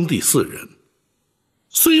们兄弟4人，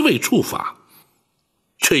虽未处罚，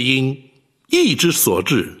却因义之所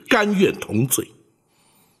至，甘愿同罪。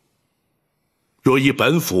若依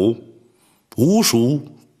本府，吾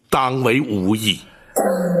属当为无益。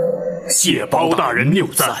谢包大人谬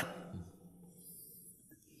赞。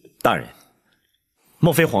大人，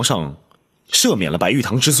莫非皇上赦免了白玉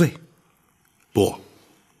堂之罪？不，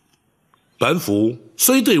本府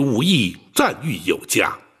虽对武艺赞誉有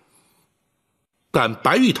加，但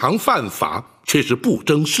白玉堂犯法却是不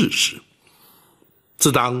争事实，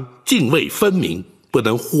自当泾渭分明，不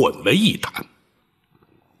能混为一谈。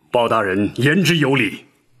包大人言之有理，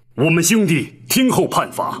我们兄弟听候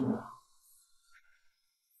判罚。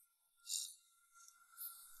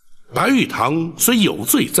白玉堂虽有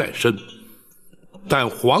罪在身，但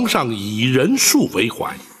皇上以人数为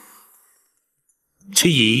怀，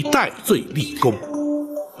其以戴罪立功，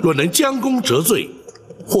若能将功折罪，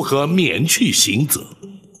或可免去刑责。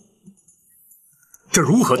这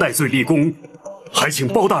如何戴罪立功？还请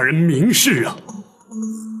包大人明示啊！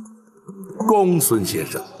公孙先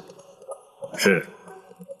生，是。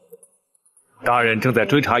大人正在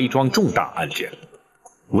追查一桩重大案件，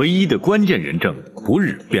唯一的关键人证不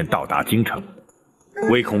日便到达京城，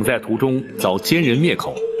唯恐在途中遭奸人灭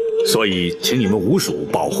口，所以请你们吴蜀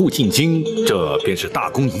保护进京，这便是大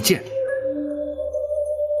功一件。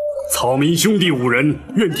草民兄弟5人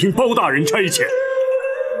愿听包大人差遣。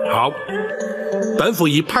好，本府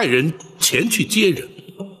已派人前去接人，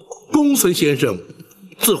公孙先生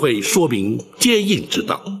自会说明接应之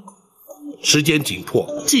道。时间紧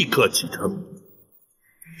迫，即刻启程。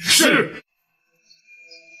是。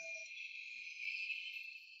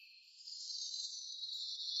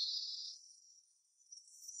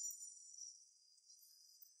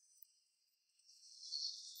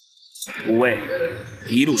五位，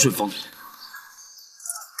一路顺风。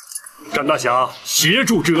展大侠协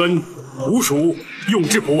助之恩，吾属永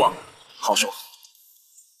志不忘。好说。